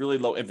 There was really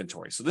low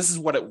inventory. So this is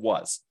what it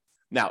was.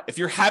 Now, if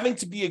you're having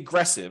to be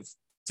aggressive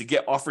to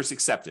get offers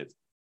accepted,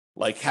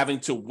 like having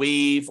to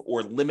waive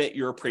or limit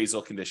your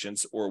appraisal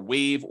conditions or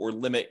waive or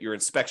limit your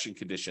inspection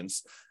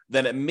conditions,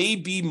 then it may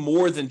be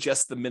more than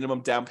just the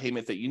minimum down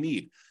payment that you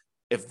need.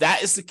 If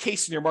that is the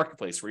case in your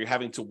marketplace where you're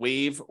having to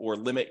waive or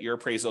limit your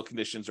appraisal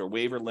conditions or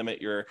waive or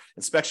limit your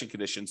inspection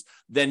conditions,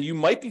 then you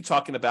might be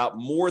talking about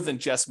more than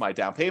just my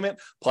down payment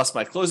plus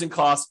my closing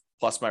costs,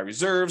 plus my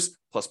reserves,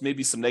 plus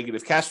maybe some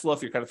negative cash flow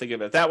if you're kind of thinking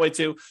of it that way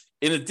too.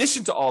 In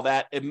addition to all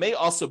that, it may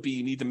also be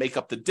you need to make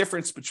up the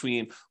difference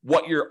between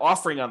what you're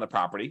offering on the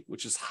property,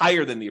 which is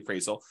higher than the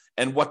appraisal,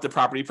 and what the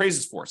property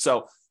appraises for.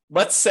 So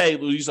let's say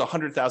we'll use a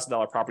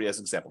 $100,000 property as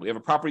an example. We have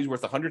a property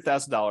worth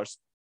 $100,000.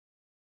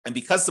 And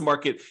because the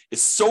market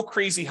is so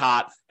crazy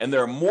hot and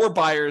there are more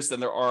buyers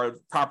than there are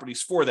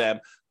properties for them,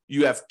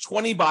 you have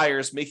 20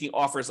 buyers making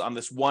offers on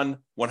this one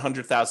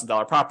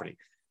 $100,000 property.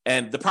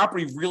 And the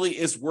property really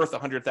is worth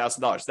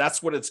 $100,000.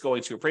 That's what it's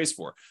going to appraise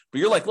for. But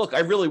you're like, look, I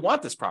really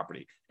want this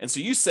property. And so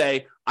you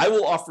say, I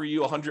will offer you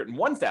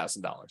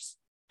 $101,000.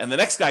 And the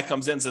next guy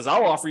comes in and says,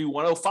 I'll offer you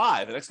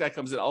 $105,000. The next guy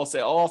comes in, I'll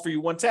offer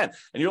you $110,000.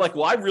 And you're like,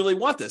 well, I really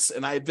want this.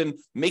 And I've been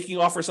making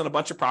offers on a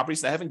bunch of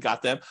properties and I haven't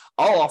got them.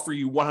 I'll offer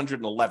you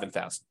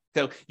 $111,000.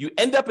 So you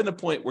end up in a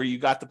point where you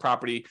got the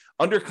property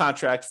under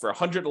contract for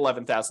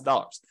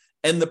 $111,000.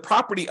 And the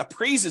property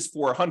appraises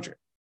for $100,000.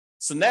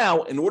 So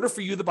now, in order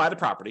for you to buy the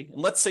property,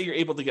 and let's say you're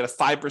able to get a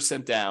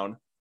 5% down,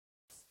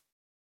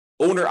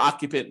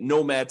 owner-occupant,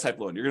 nomad type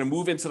loan. You're going to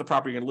move into the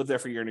property, you're going to live there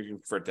for a year, and you're going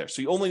to convert there.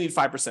 So you only need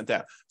 5%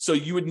 down. So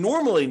you would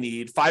normally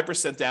need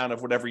 5% down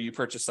of whatever you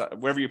purchased,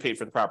 whatever you paid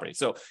for the property.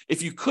 So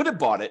if you could have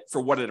bought it for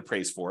what it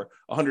appraised for,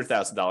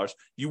 $100,000,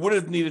 you would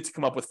have needed to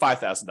come up with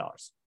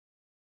 $5,000.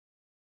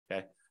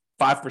 Okay,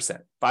 5%,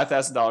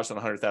 $5,000 on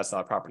a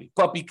 $100,000 property.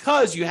 But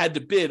because you had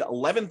to bid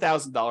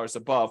 $11,000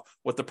 above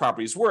what the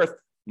property is worth,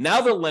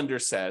 now the lender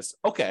says,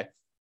 okay,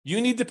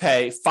 you need to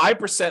pay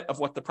 5% of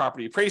what the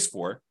property appraised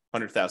for,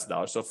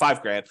 $100,000, so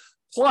 $5,000,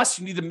 plus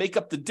you need to make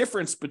up the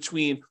difference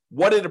between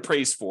what it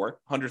appraised for,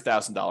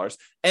 $100,000,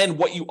 and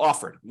what you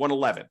offered,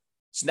 $111,000.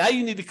 So now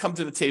you need to come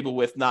to the table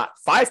with not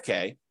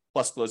 $5,000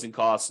 plus closing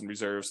costs and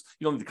reserves.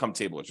 You don't need to come to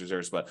the table with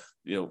reserves, but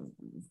your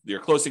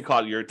closing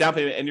cost, your down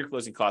payment, and your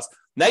closing costs.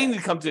 Now you need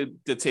to come to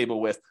the table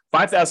with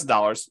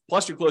 $5,000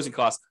 plus your closing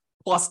costs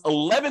plus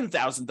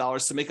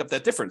 $11,000 to make up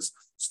that difference.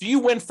 So you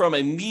went from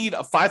a need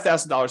of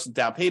 $5,000 in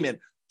down payment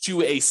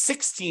to a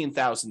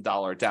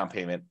 $16,000 down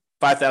payment,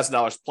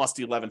 $5,000 plus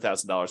the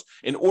 $11,000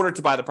 in order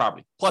to buy the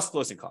property, plus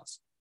closing costs.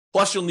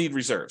 Plus you'll need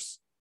reserves.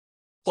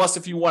 Plus,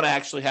 if you want to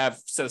actually have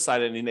set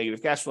aside any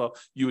negative cash flow,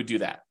 you would do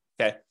that,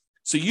 okay?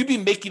 So you'd be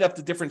making up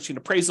the difference between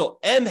appraisal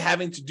and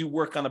having to do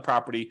work on the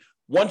property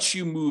once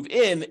you move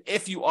in,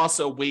 if you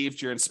also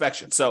waived your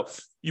inspection. So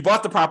you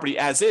bought the property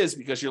as is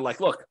because you're like,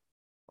 look,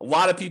 a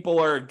lot of people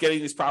are getting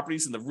these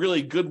properties, and the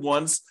really good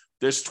ones,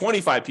 there's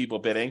 25 people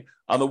bidding.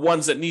 On the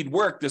ones that need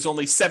work, there's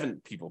only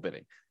 7 people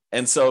bidding.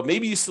 And so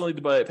maybe you still need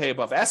to pay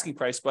above asking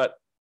price, but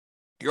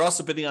you're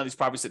also bidding on these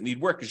properties that need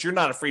work because you're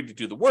not afraid to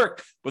do the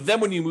work. But then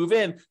when you move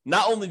in,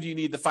 not only do you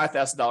need the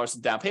 $5,000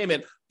 in down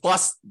payment,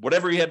 plus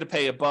whatever you had to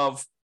pay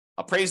above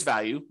appraised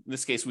value. In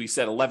this case, we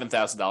said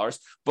 $11,000,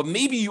 but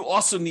maybe you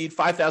also need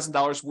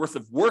 $5,000 worth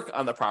of work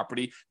on the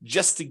property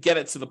just to get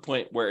it to the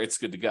point where it's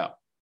good to go.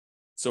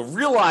 So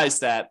realize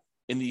that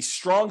in these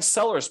strong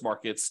sellers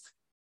markets,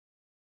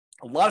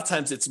 a lot of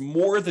times it's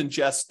more than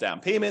just down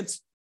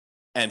payments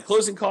and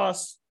closing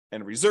costs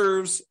and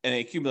reserves and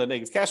accumulated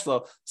negative cash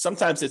flow.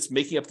 Sometimes it's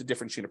making up the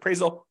difference between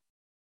appraisal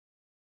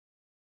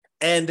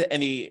and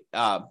any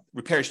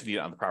repairs you need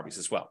on the properties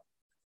as well.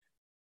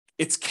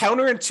 It's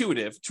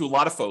counterintuitive to a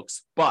lot of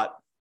folks, but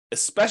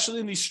especially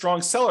in these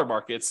strong seller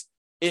markets,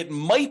 it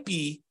might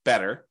be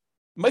better,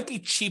 might be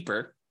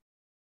cheaper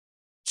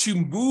to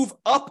move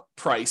up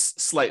price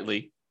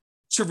slightly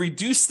to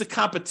reduce the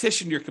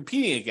competition you're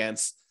competing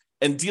against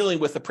and dealing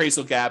with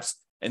appraisal gaps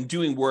and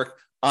doing work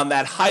on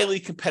that highly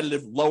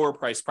competitive, lower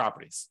price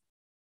properties.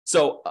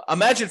 So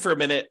imagine for a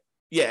minute,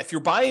 if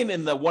you're buying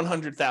in the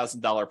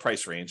 $100,000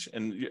 price range,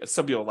 and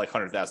some people are like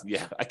 100,000,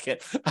 I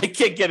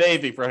can't get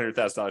anything for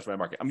 $100,000 in my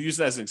market. I'm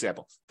using that as an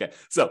example. Okay,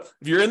 so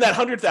if you're in that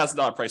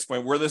 $100,000 price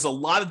point where there's a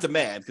lot of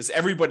demand because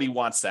everybody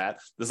wants that,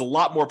 there's a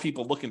lot more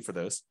people looking for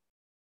those.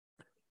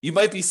 You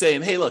might be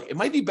saying, hey, look, it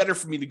might be better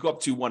for me to go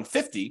up to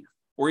 150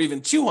 or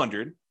even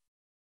 200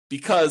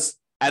 because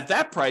at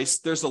that price,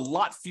 there's a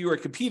lot fewer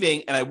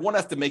competing, and I won't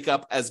have to make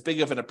up as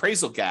big of an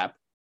appraisal gap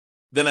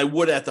than I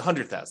would at the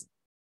 100,000.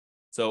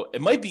 So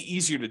it might be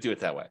easier to do it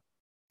that way.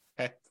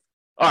 Okay.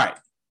 All right.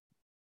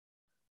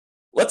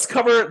 Let's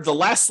cover the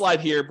last slide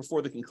here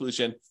before the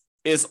conclusion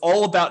is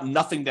all about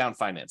nothing down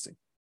financing.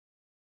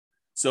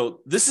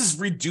 So this is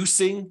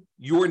reducing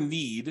your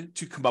need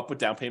to come up with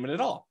down payment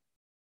at all.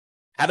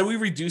 How do we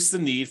reduce the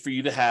need for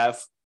you to have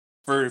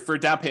for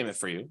down payment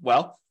for you?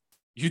 Well,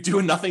 you do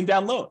a nothing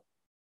down loan.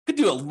 You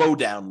could do a low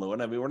down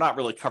loan. I mean, we're not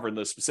really covering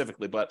those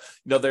specifically, but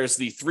there's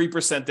the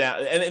 3%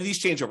 down, and these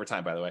change over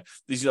time, by the way.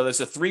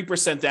 There's a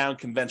 3% down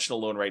conventional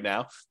loan right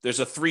now. There's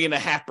a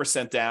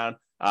 3.5% down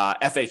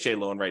FHA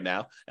loan right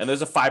now, and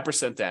there's a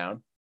 5%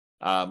 down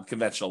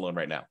conventional lown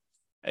right now.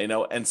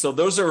 And so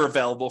those are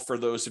available for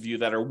those of you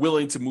that are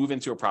willing to move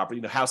into a property,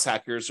 house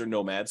hackers or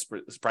nomads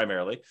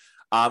primarily.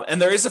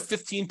 And there is a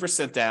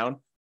 15% down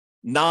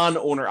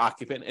non-owner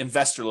occupant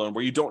investor loan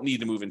where you don't need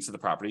to move into the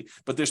property,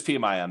 but there's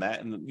PMI on that.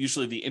 And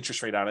usually the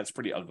interest rate on it's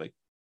pretty ugly.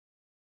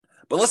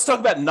 But let's talk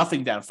about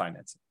nothing down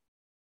financing.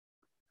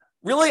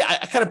 Really,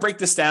 I kind of break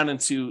this down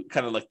into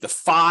kind of like the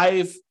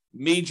 5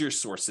 major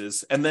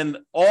sources and then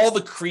all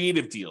the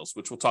creative deals,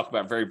 which we'll talk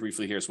about very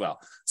briefly here as well.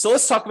 So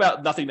let's talk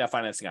about nothing down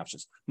financing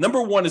options.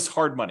 Number 1 is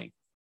hard money.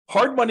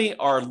 Hard money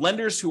are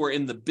lenders who are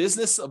in the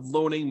business of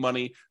loaning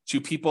money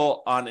to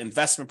people on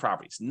investment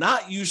properties,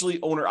 not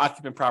usually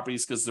owner-occupant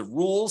properties, because the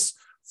rules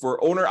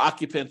for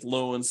owner-occupant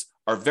loans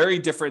are very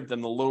different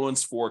than the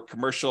loans for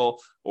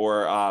commercial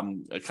or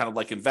kind of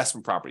like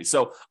investment properties.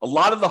 So a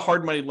lot of the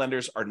hard money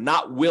lenders are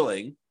not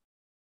willing.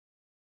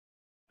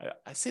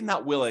 I say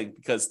not willing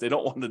because they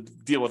don't want to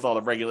deal with all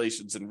the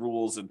regulations and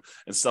rules and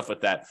stuff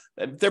like that.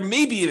 There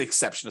may be an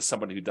exception to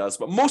somebody who does,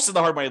 but most of the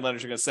hard money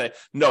lenders are going to say,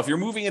 no, if you're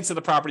moving into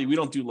the property, we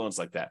don't do loans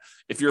like that.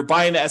 If you're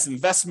buying it as an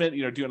investment,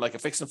 doing like a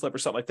fix and flip or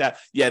something like that,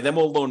 then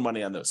we'll loan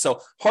money on those. So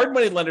hard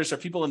money lenders are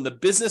people in the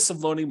business of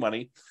loaning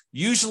money.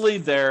 Usually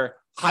they're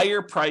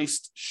higher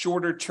priced,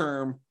 shorter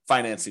term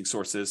financing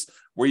sources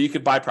where you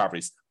could buy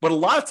properties. But a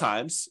lot of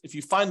times, if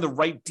you find the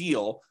right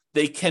deal,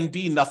 they can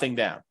be nothing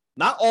down.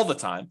 Not all the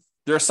time.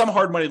 There are some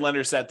hard money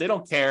lenders that they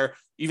don't care,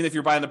 even if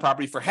you're buying the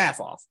property for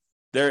half off.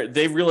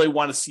 They really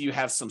want to see you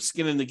have some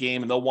skin in the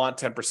game, and they'll want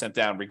 10%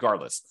 down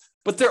regardless.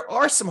 But there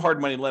are some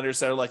hard money lenders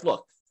that are like,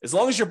 look, as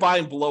long as you're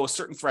buying below a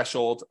certain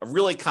threshold, a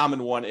really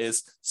common one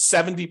is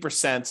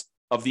 70%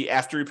 of the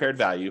after repaired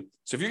value.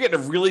 So if you're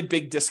getting a really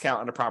big discount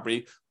on a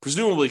property,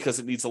 presumably because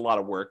it needs a lot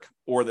of work,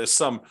 or there's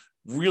some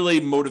really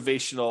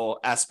motivational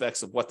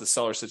aspects of what the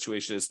seller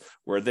situation is,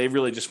 where they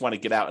really just want to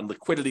get out and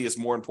liquidity is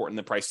more important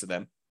than price to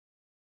them.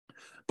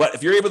 But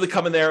if you're able to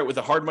come in there with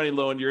a hard money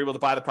loan, you're able to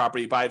buy the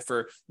property, buy it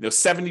for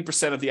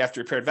 70% of the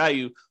after repaired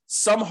value.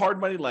 Some hard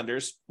money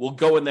lenders will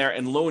go in there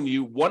and loan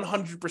you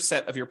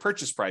 100% of your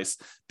purchase price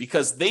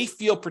because they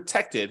feel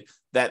protected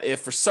that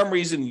if for some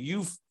reason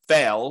you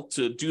fail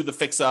to do the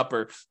fix up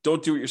or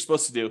don't do what you're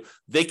supposed to do,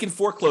 they can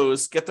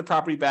foreclose, get the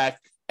property back,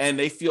 and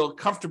they feel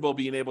comfortable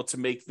being able to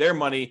make their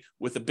money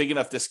with a big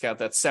enough discount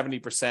that's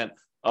 70%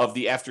 of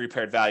the after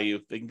repaired value.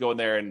 They can go in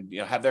there and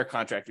have their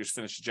contractors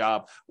finish the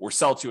job or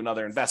sell to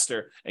another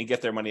investor and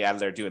get their money out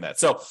of there doing that.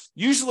 So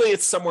usually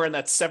it's somewhere in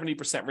that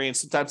 70% range.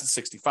 Sometimes it's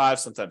 65,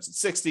 sometimes it's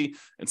 60.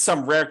 In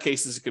some rare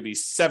cases, it could be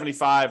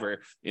 75,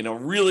 or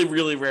really,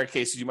 really rare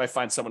cases, you might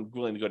find someone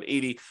willing to go to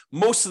 80.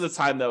 Most of the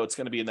time, though, it's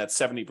going to be in that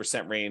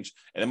 70% range,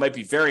 and it might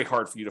be very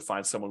hard for you to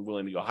find someone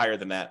willing to go higher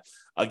than that.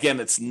 Again,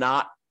 it's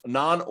not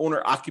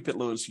non-owner occupant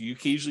loans. You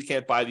usually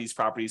can't buy these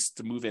properties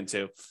to move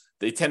into.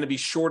 They tend to be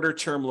shorter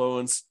term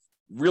loans,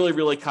 really,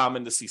 really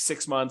common to see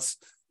 6 months.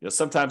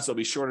 Sometimes they'll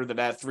be shorter than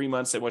that, 3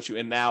 months. They want you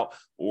in and out,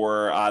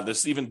 or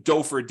there's even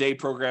dough for a day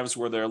programs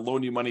where they'll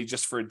loan you money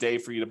just for a day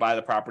for you to buy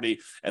the property,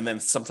 and then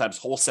sometimes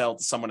wholesale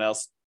to someone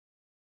else.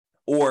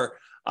 Or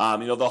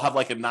They'll have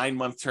like a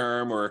 9-month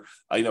term or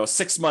a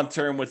 6-month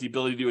term with the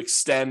ability to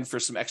extend for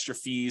some extra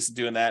fees and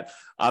doing that.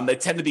 They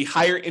tend to be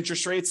higher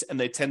interest rates, and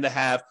they tend to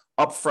have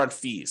upfront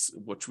fees,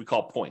 which we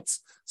call points.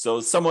 So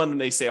someone,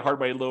 they say a hard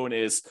money loan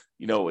is,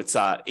 it's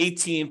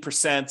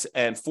 18%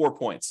 and 4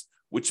 points,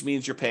 which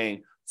means you're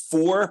paying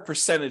 4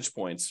 percentage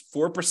points,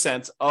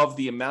 4% of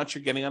the amount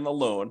you're getting on the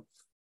loan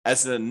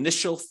as an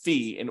initial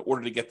fee in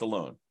order to get the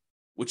loan,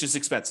 which is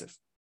expensive.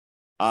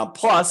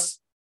 Plus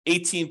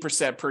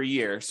 18% per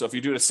year. So if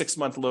you're doing a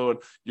 6-month loan,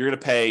 you're going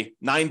to pay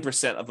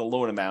 9% of the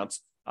loan amount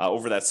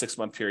over that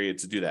 6-month period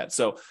to do that.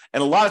 So,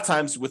 and a lot of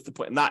times with the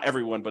point, not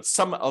everyone, but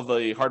some of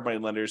the hard money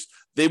lenders,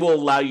 they will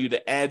allow you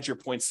to add your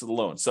points to the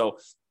loan. So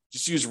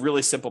just use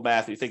really simple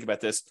math. If you think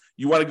about this,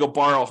 you want to go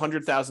borrow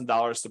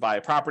 $100,000 to buy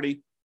a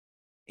property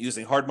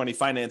using hard money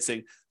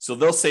financing. So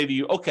they'll say to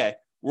you, okay,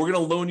 we're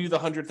going to loan you the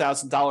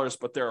 $100,000,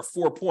 but there are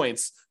 4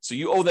 points. So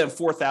you owe them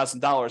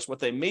 $4,000. What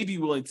they may be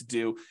willing to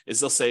do is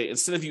they'll say,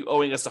 instead of you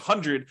owing us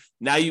 100,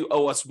 now you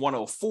owe us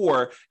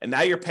 104. And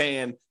now you're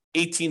paying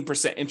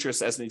 18%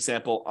 interest, as an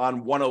example,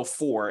 on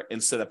 104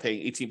 instead of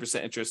paying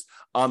 18% interest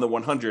on the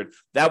 100.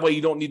 That way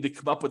you don't need to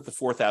come up with the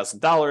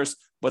 $4,000,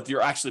 but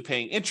you're actually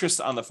paying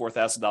interest on the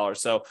 $4,000.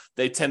 So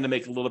they tend to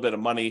make a little bit of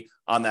money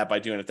on that by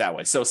doing it that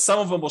way. So some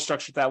of them will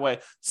structure it that way.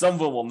 Some of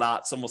them will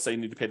not. Some will say you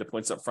need to pay the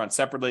points up front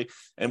separately,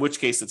 in which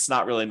case it's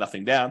not really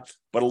nothing down.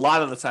 But a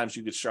lot of the times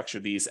you could structure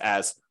these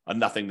as a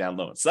nothing down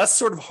loan. So that's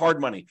sort of hard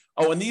money.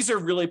 Oh, and these are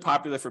really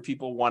popular for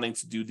people wanting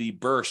to do the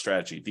BRRRR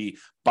strategy, the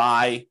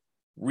buy,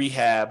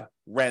 rehab,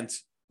 rent,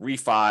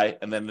 refi,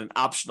 and then an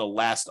optional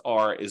last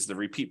R is the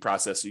repeat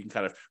process. So you can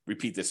kind of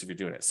repeat this if you're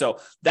doing it. So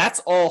that's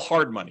all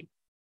hard money.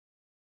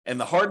 And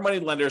the hard money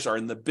lenders are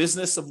in the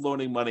business of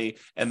loaning money,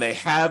 and they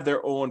have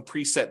their own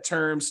preset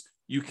terms.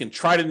 You can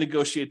try to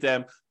negotiate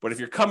them, but if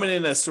you're coming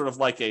in as sort of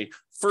like a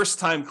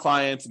first-time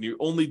client and you've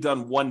only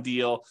done one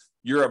deal,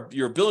 your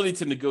ability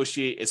to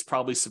negotiate is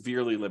probably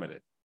severely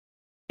limited.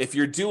 If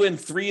you're doing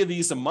 3 of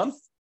these a month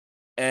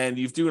and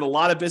you've doing a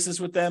lot of business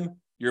with them,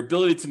 your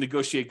ability to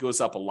negotiate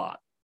goes up a lot,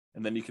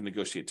 and then you can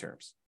negotiate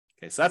terms.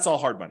 Okay, so that's all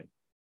hard money.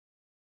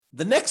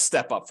 The next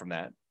step up from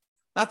that,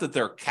 not that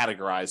they're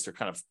categorized or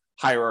kind of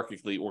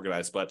hierarchically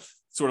organized, but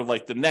sort of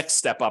like the next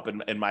step up,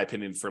 in my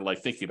opinion, for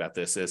like thinking about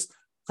this is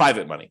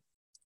private money.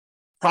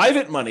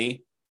 Private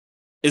money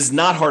is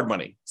not hard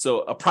money. So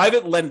a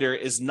private lender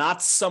is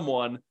not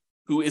someone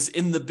who is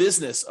in the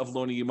business of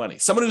loaning you money.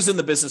 Someone who's in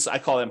the business, I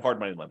call them hard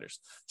money lenders.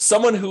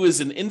 Someone who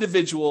is an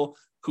individual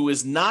who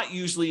is not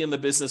usually in the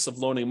business of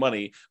loaning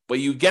money, but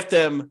you get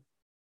them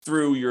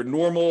through your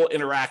normal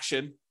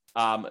interaction.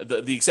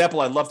 The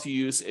example I love to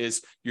use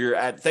is you're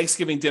at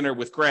Thanksgiving dinner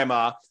with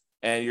grandma,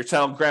 and you're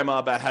telling grandma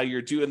about how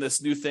you're doing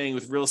this new thing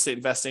with real estate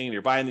investing and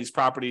you're buying these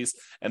properties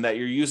and that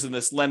you're using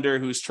this lender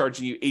who's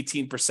charging you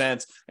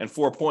 18% and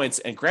 4 points.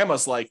 And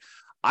grandma's like,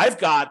 I've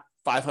got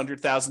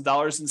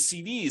 $500,000 in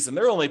CDs and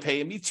they're only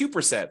paying me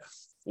 2%.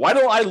 Why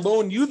don't I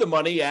loan you the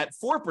money at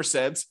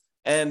 4%?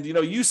 And,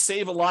 you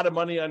save a lot of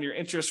money on your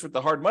interest with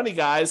the hard money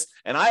guys.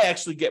 And I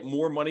actually get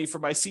more money for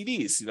my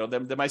CDs,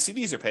 than my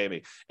CDs are paying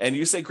me. And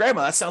you say,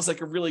 grandma, that sounds like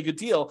a really good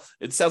deal.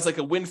 It sounds like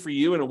a win for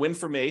you and a win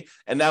for me.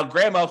 And now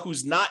grandma,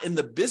 who's not in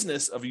the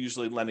business of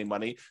usually lending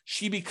money,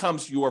 she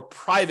becomes your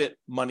private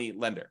money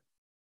lender.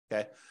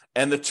 Okay.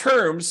 And the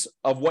terms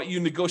of what you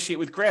negotiate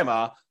with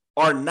grandma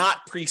are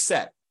not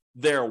preset.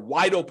 They're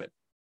wide open.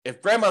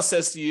 If grandma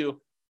says to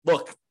you,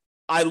 look,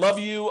 I love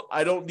you.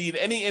 I don't need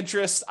any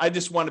interest. I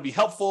just want to be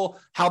helpful.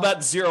 How about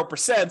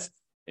 0%?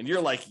 And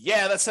you're like,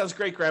 yeah, that sounds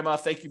great, grandma.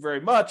 Thank you very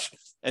much.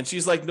 And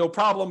she's like, no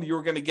problem. You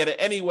were going to get it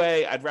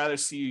anyway. I'd rather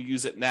see you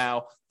use it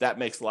now. That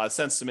makes a lot of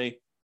sense to me.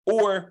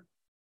 Or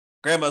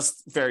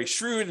grandma's very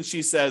shrewd and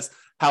she says,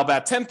 how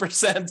about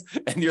 10%?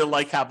 And you're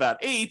like, how about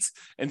 8?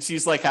 And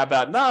she's like, how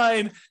about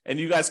 9? And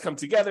you guys come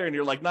together and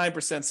you're like,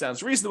 9%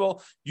 sounds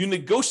reasonable. You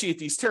negotiate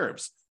these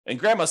terms. And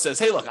grandma says,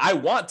 hey, look, I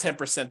want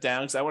 10%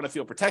 down because I want to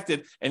feel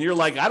protected. And you're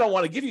like, I don't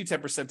want to give you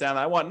 10% down.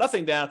 I want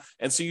nothing down.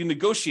 And so you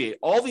negotiate.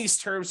 All these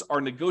terms are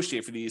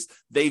negotiated for these.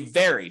 They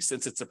vary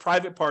since it's a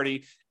private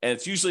party and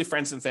it's usually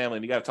friends and family.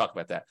 And you got to talk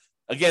about that.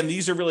 Again,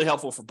 these are really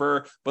helpful for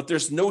BRRRR, but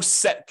there's no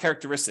set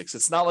characteristics.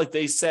 It's not like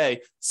they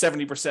say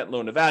 70%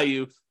 loan to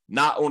value,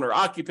 not owner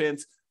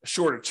occupant,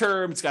 shorter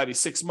term. It's got to be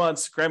 6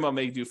 months. Grandma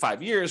may do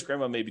 5 years.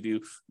 Grandma maybe do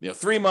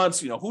 3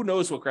 months. Who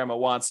knows what grandma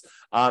wants?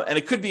 And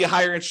it could be a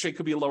higher interest rate,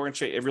 could be a lower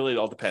interest rate. It really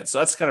all depends. So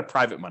that's kind of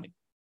private money.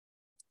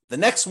 The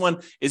next one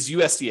is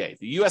USDA.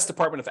 The U.S.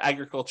 Department of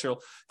Agriculture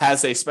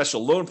has a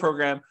special loan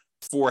program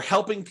for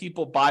helping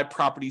people buy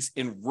properties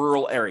in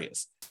rural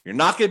areas. You're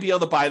not going to be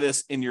able to buy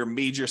this in your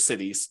major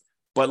cities,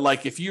 but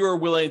like if you are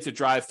willing to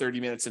drive 30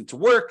 minutes into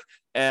work,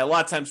 and a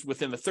lot of times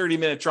within the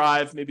 30-minute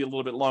drive, maybe a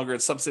little bit longer in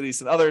some cities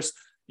than others,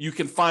 you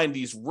can find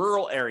these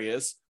rural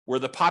areas where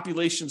the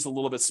population's a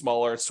little bit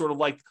smaller. It's sort of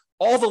like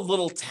all the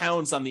little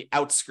towns on the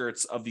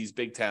outskirts of these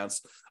big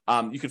towns.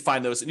 You can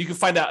find those, and you can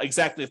find out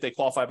exactly if they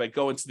qualify by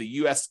going to the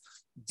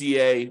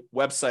USDA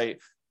website.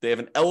 They have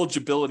an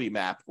eligibility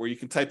map where you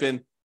can type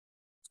in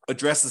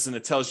addresses and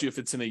it tells you if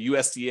it's in a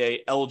USDA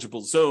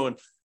eligible zone.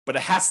 but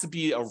it has to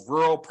be a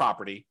rural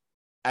property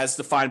as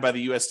defined by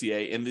the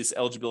USDA in these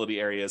eligibility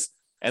areas.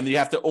 And you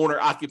have to own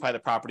or occupy the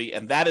property.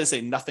 And that is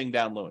a nothing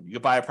down loan. You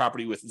can buy a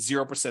property with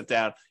 0%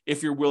 down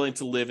if you're willing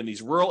to live in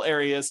these rural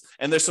areas.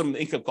 And there's some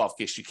income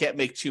qualification. You can't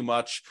make too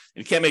much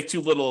and you can't make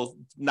too little,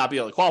 not be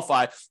able to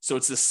qualify. So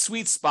it's a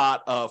sweet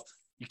spot of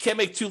you can't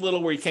make too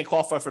little where you can't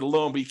qualify for the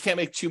loan, but you can't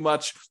make too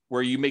much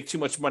where you make too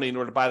much money in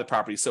order to buy the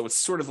property. So it's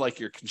sort of like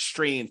you're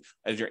constrained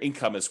as your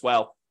income as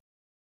well.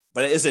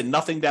 But it is a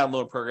nothing down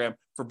loan program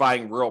for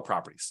buying rural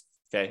properties.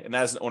 Okay. And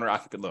that is an owner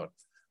occupant loan.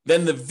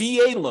 Then the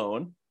VA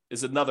loan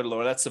is another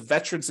loan. That's a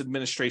Veterans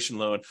Administration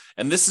loan.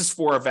 And this is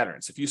for our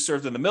veterans. If you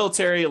served in the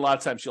military, a lot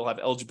of times you'll have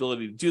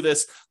eligibility to do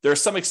this. There are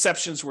some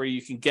exceptions where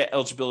you can get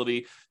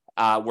eligibility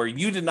where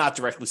you did not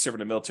directly serve in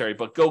the military,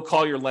 but go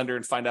call your lender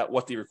and find out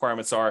what the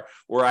requirements are.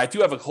 Or I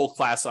do have a whole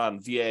class on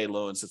VA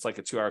loans. It's like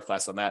a 2-hour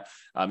class on that.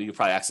 You can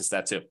probably access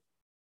that too.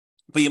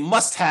 But you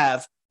must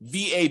have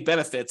VA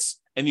benefits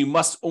and you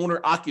must own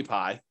or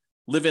occupy,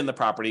 live in the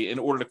property in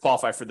order to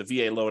qualify for the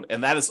VA loan.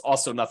 And that is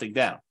also nothing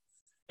down.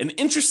 An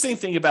interesting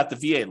thing about the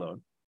VA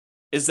loan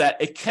is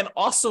that it can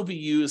also be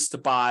used to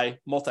buy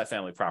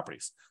multifamily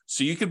properties.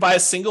 So you could buy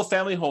a single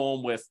family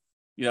home with,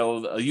 a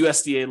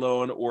USDA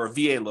loan or a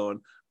VA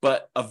loan,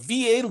 but a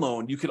VA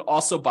loan, you could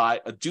also buy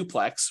a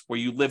duplex where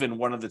you live in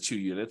one of the 2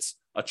 units,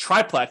 a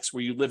triplex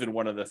where you live in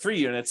one of the 3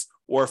 units,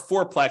 or a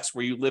fourplex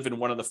where you live in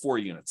one of the 4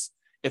 units.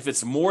 If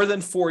it's more than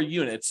 4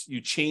 units,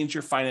 you change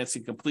your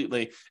financing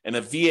completely, and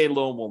a VA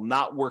loan will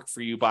not work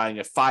for you buying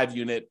a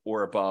 5-unit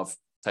or above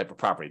type of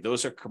property.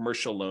 Those are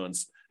commercial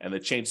loans, and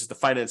it changes the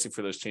financing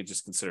for those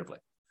changes considerably.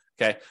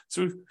 Okay,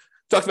 so we've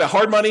talked about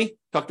hard money,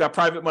 talked about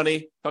private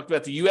money, talked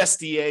about the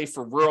USDA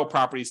for rural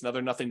properties,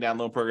 another nothing down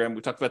loan program. We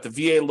talked about the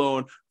VA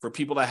loan for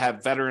people that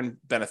have veteran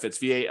benefits,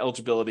 VA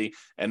eligibility,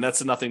 and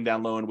that's a nothing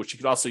down loan, which you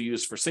could also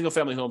use for single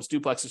family homes,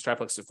 duplexes,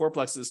 triplexes,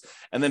 fourplexes.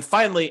 And then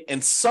finally,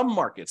 in some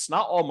markets,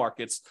 not all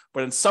markets,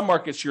 but in some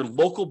markets, your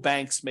local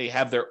banks may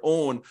have their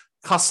own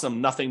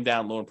custom nothing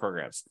down loan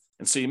programs.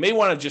 And so you may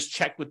want to just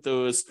check with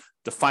those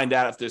to find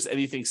out if there's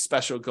anything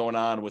special going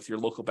on with your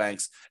local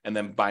banks and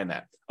then buying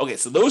that. Okay,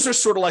 so those are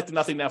sort of like the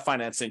nothing down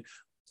financing.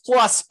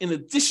 Plus, in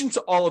addition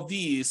to all of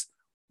these,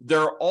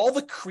 there are all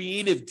the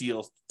creative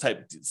deal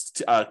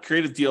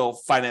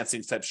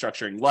financing type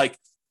structuring, like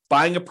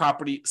buying a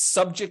property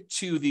subject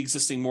to the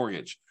existing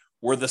mortgage,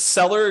 where the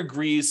seller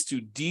agrees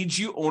to deed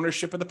you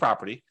ownership of the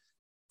property.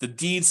 The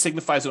deed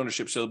signifies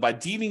ownership. So by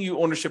deeding you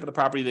ownership of the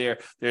property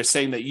they're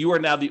saying that you are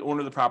now the owner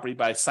of the property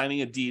by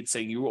signing a deed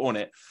saying you own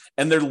it.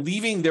 And they're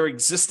leaving their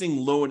existing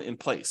loan in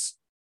place,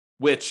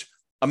 which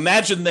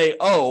imagine they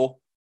owe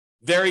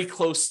very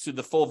close to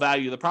the full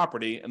value of the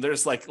property. And they're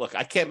just like, look,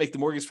 I can't make the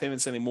mortgage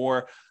payments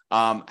anymore.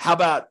 How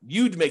about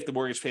you make the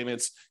mortgage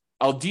payments?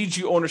 I'll deed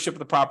you ownership of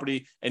the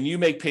property and you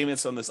make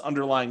payments on this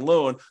underlying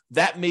loan.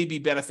 That may be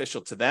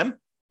beneficial to them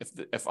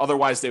if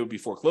otherwise they would be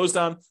foreclosed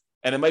on.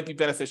 And it might be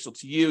beneficial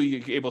to you.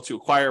 You're able to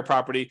acquire a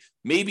property,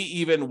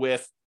 maybe even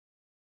with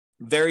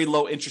very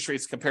low interest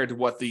rates compared to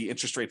what the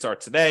interest rates are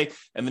today.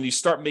 And then you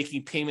start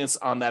making payments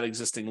on that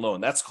existing loan.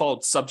 That's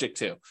called subject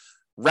to.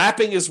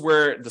 Wrapping is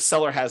where the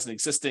seller has an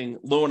existing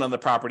loan on the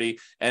property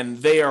and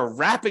they are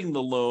wrapping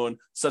the loan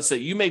such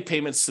that you make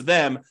payments to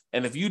them.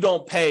 And if you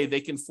don't pay, they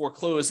can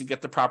foreclose and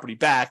get the property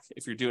back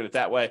if you're doing it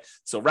that way.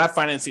 So wrap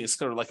financing is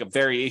sort of like a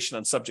variation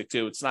on subject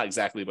to. It's not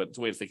exactly, but it's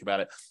a way to think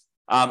about it.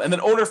 And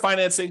then owner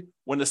financing,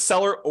 when the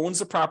seller owns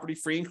the property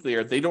free and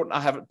clear, they do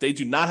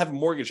not have a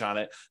mortgage on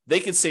it.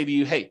 They can say to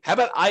you, hey, how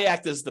about I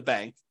act as the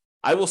bank?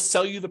 I will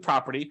sell you the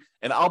property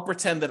and I'll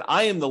pretend that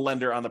I am the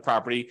lender on the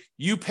property.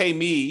 You pay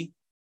me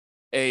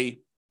a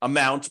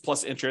amount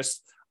plus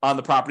interest on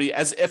the property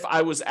as if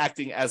I was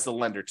acting as the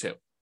lender too.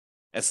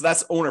 And so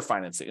that's owner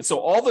financing. And so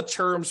all the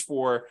terms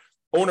for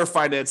owner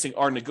financing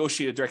are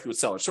negotiated directly with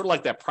sellers, sort of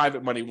like that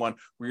private money one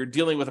where you're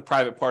dealing with a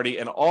private party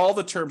and all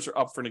the terms are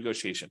up for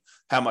negotiation.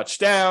 How much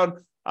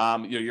down,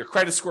 your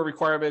credit score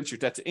requirements, your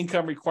debt to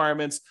income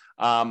requirements,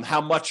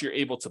 how much you're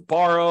able to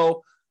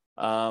borrow.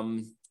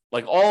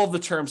 Like all of the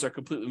terms are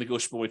completely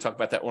negotiable when we talk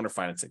about that owner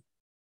financing.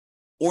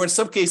 Or in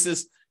some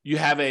cases, you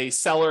have a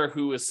seller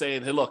who is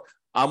saying, hey, look,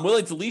 I'm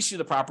willing to lease you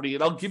the property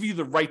and I'll give you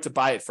the right to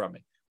buy it from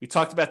me. We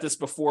talked about this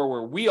before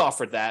where we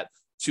offered that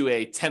to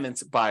a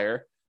tenant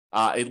buyer.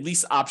 A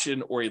lease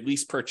option or a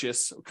lease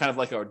purchase, kind of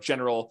like our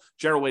general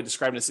way of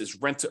describing this is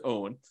rent to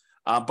own.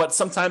 But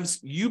sometimes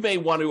you may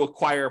want to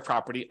acquire a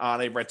property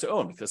on a rent to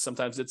own because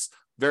sometimes it's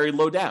very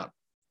low down.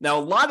 Now,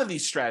 a lot of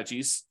these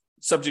strategies,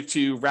 subject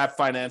to wrap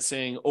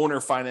financing,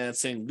 owner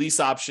financing, lease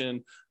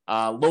option,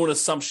 loan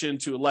assumption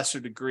to a lesser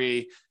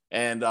degree,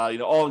 and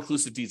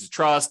all-inclusive deeds of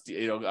trust,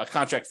 a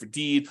contract for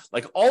deed,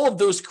 like all of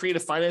those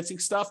creative financing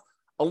stuff,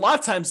 a lot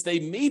of times they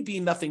may be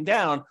nothing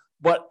down,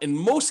 but in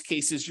most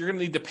cases, you're going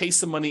to need to pay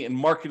some money in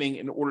marketing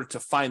in order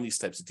to find these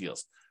types of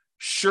deals.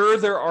 Sure,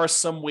 there are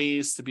some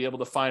ways to be able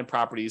to find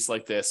properties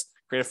like this,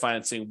 creative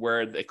financing,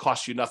 where it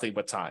costs you nothing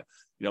but time.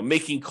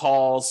 making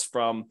calls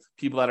from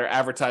people that are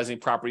advertising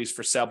properties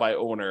for sale by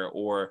owner,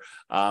 or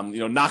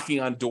knocking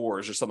on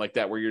doors or something like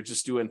that, where you're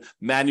just doing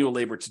manual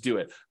labor to do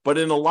it. But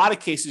in a lot of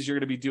cases, you're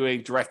going to be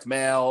doing direct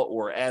mail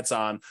or ads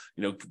on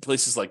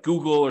places like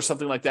Google or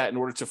something like that in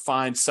order to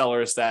find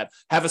sellers that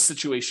have a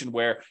situation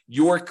where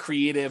your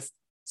creative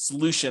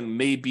solution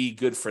may be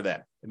good for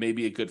them. It may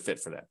be a good fit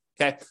for them.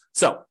 Okay,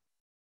 so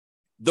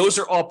those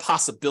are all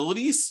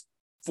possibilities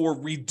for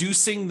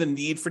reducing the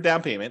need for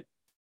down payment.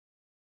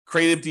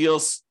 Creative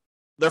deals,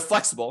 they're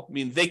flexible. I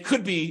mean, they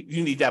could be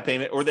you need down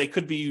payment, or they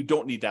could be you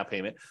don't need down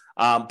payment.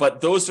 But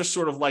those are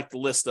sort of like the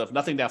list of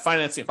nothing down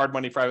financing, hard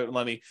money, private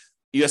money,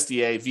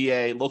 USDA,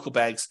 VA, local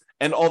banks,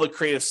 and all the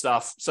creative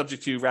stuff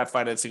subject to wrap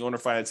financing, owner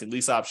financing,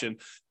 lease option.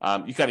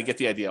 You kind of get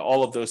the idea,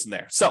 all of those in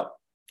there. So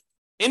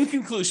in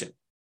conclusion,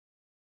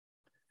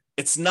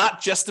 it's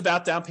not just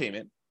about down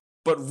payment,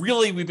 but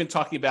really we've been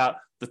talking about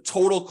the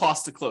total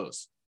cost to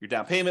close, your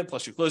down payment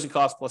plus your closing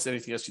costs plus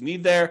anything else you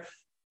need there,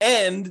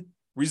 and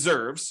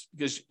reserves,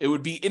 because it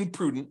would be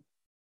imprudent.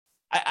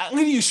 I'm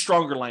going to use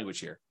stronger language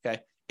here.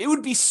 Okay. It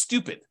would be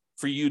stupid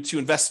for you to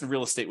invest in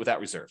real estate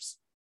without reserves.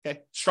 Okay.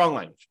 Strong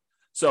language.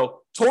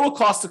 So total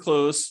cost to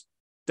close,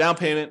 down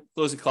payment,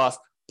 closing costs,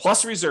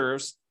 plus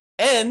reserves.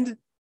 And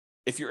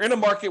if you're in a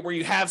market where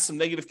you have some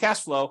negative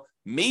cash flow,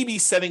 maybe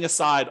setting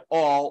aside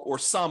all or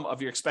some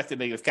of your expected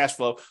negative cash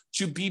flow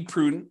to be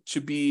prudent, to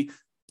be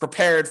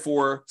prepared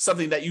for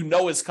something that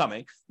is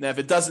coming. Now, if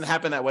it doesn't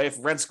happen that way, if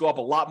rents go up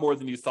a lot more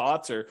than you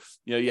thought, or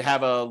you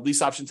have a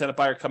lease option tenant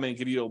buyer come in and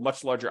give you a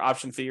much larger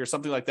option fee or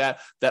something like that,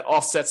 that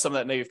offsets some of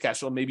that negative cash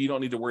flow, maybe you don't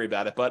need to worry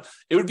about it. But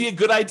it would be a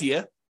good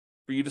idea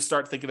for you to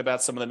start thinking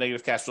about some of the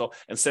negative cash flow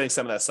and setting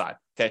some of that aside.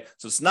 Okay,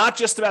 so it's not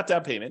just about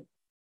down payment.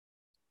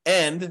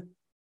 And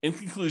in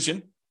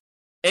conclusion,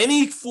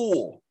 any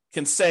fool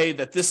can say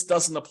that this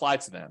doesn't apply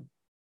to them,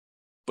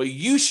 but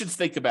you should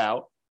think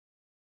about,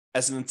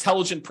 as an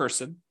intelligent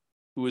person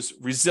who is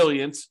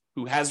resilient,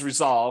 who has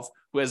resolve,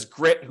 who has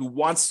grit, who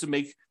wants to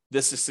make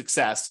this a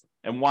success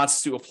and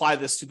wants to apply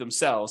this to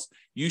themselves,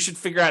 you should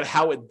figure out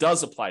how it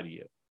does apply to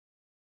you.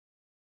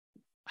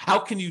 How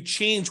can you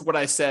change what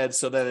I said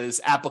so that it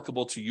is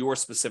applicable to your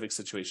specific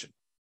situation?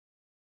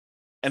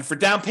 And for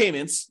down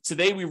payments,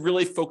 today we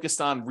really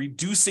focused on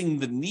reducing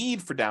the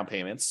need for down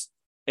payments.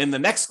 In the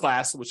next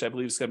class, which I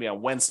believe is going to be on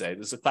Wednesday,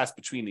 there's a class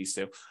between these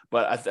two,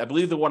 but I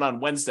believe the one on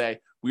Wednesday,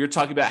 we were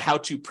talking about how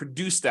to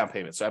produce down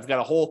payments. So I've got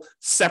a whole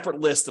separate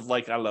list of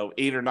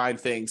 8 or 9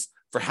 things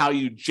for how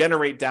you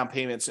generate down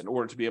payments in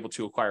order to be able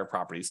to acquire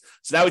properties.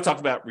 So now we talk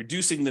about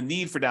reducing the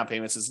need for down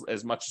payments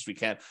as much as we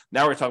can.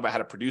 Now we're going to talk about how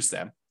to produce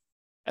them,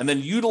 and then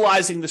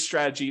utilizing the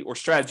strategy or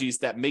strategies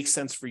that make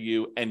sense for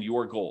you and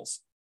your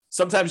goals.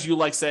 Sometimes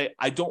you say,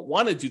 I don't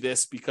want to do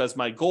this because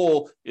my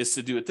goal is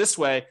to do it this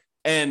way,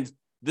 and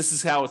this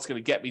is how it's going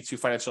to get me to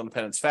financial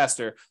independence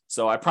faster.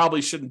 So I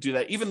probably shouldn't do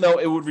that, even though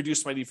it would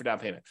reduce my need for down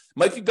payment. It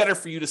might be better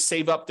for you to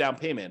save up down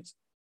payment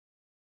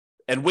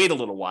and wait a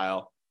little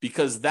while,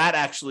 because that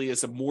actually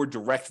is a more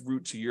direct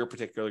route to your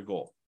particular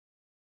goal.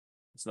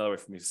 That's another way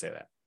for me to say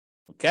that.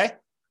 Okay?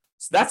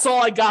 So that's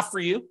all I got for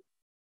you.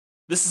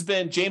 This has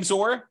been James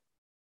Orr.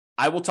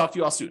 I will talk to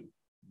you all soon.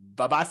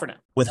 Bye-bye for now.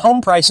 With home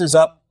prices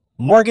up,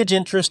 mortgage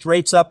interest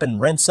rates up,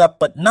 and rents up,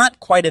 but not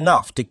quite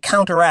enough to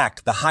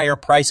counteract the higher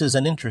prices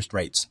and interest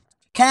rates,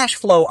 cash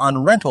flow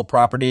on rental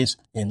properties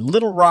in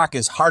Little Rock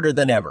is harder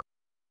than ever.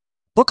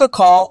 Book a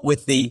call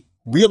with the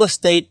Real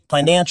Estate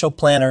Financial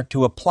Planner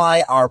to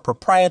apply our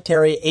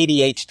proprietary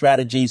 88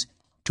 strategies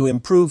to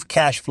improve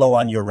cash flow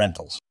on your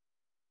rentals.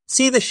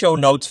 See the show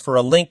notes for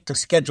a link to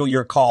schedule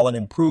your call and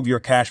improve your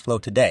cash flow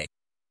today.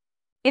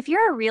 If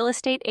you're a real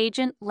estate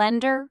agent,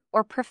 lender,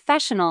 or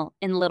professional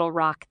in Little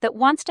Rock that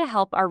wants to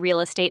help our real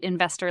estate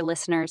investor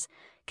listeners,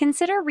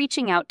 consider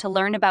reaching out to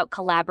learn about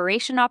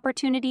collaboration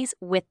opportunities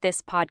with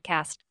this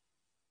podcast.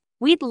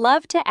 We'd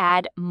love to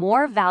add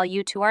more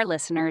value to our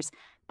listeners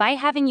by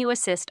having you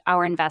assist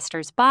our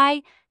investors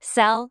buy,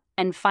 sell,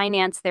 and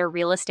finance their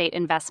real estate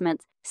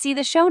investments. See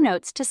the show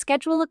notes to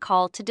schedule a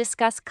call to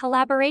discuss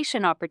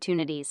collaboration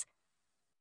opportunities.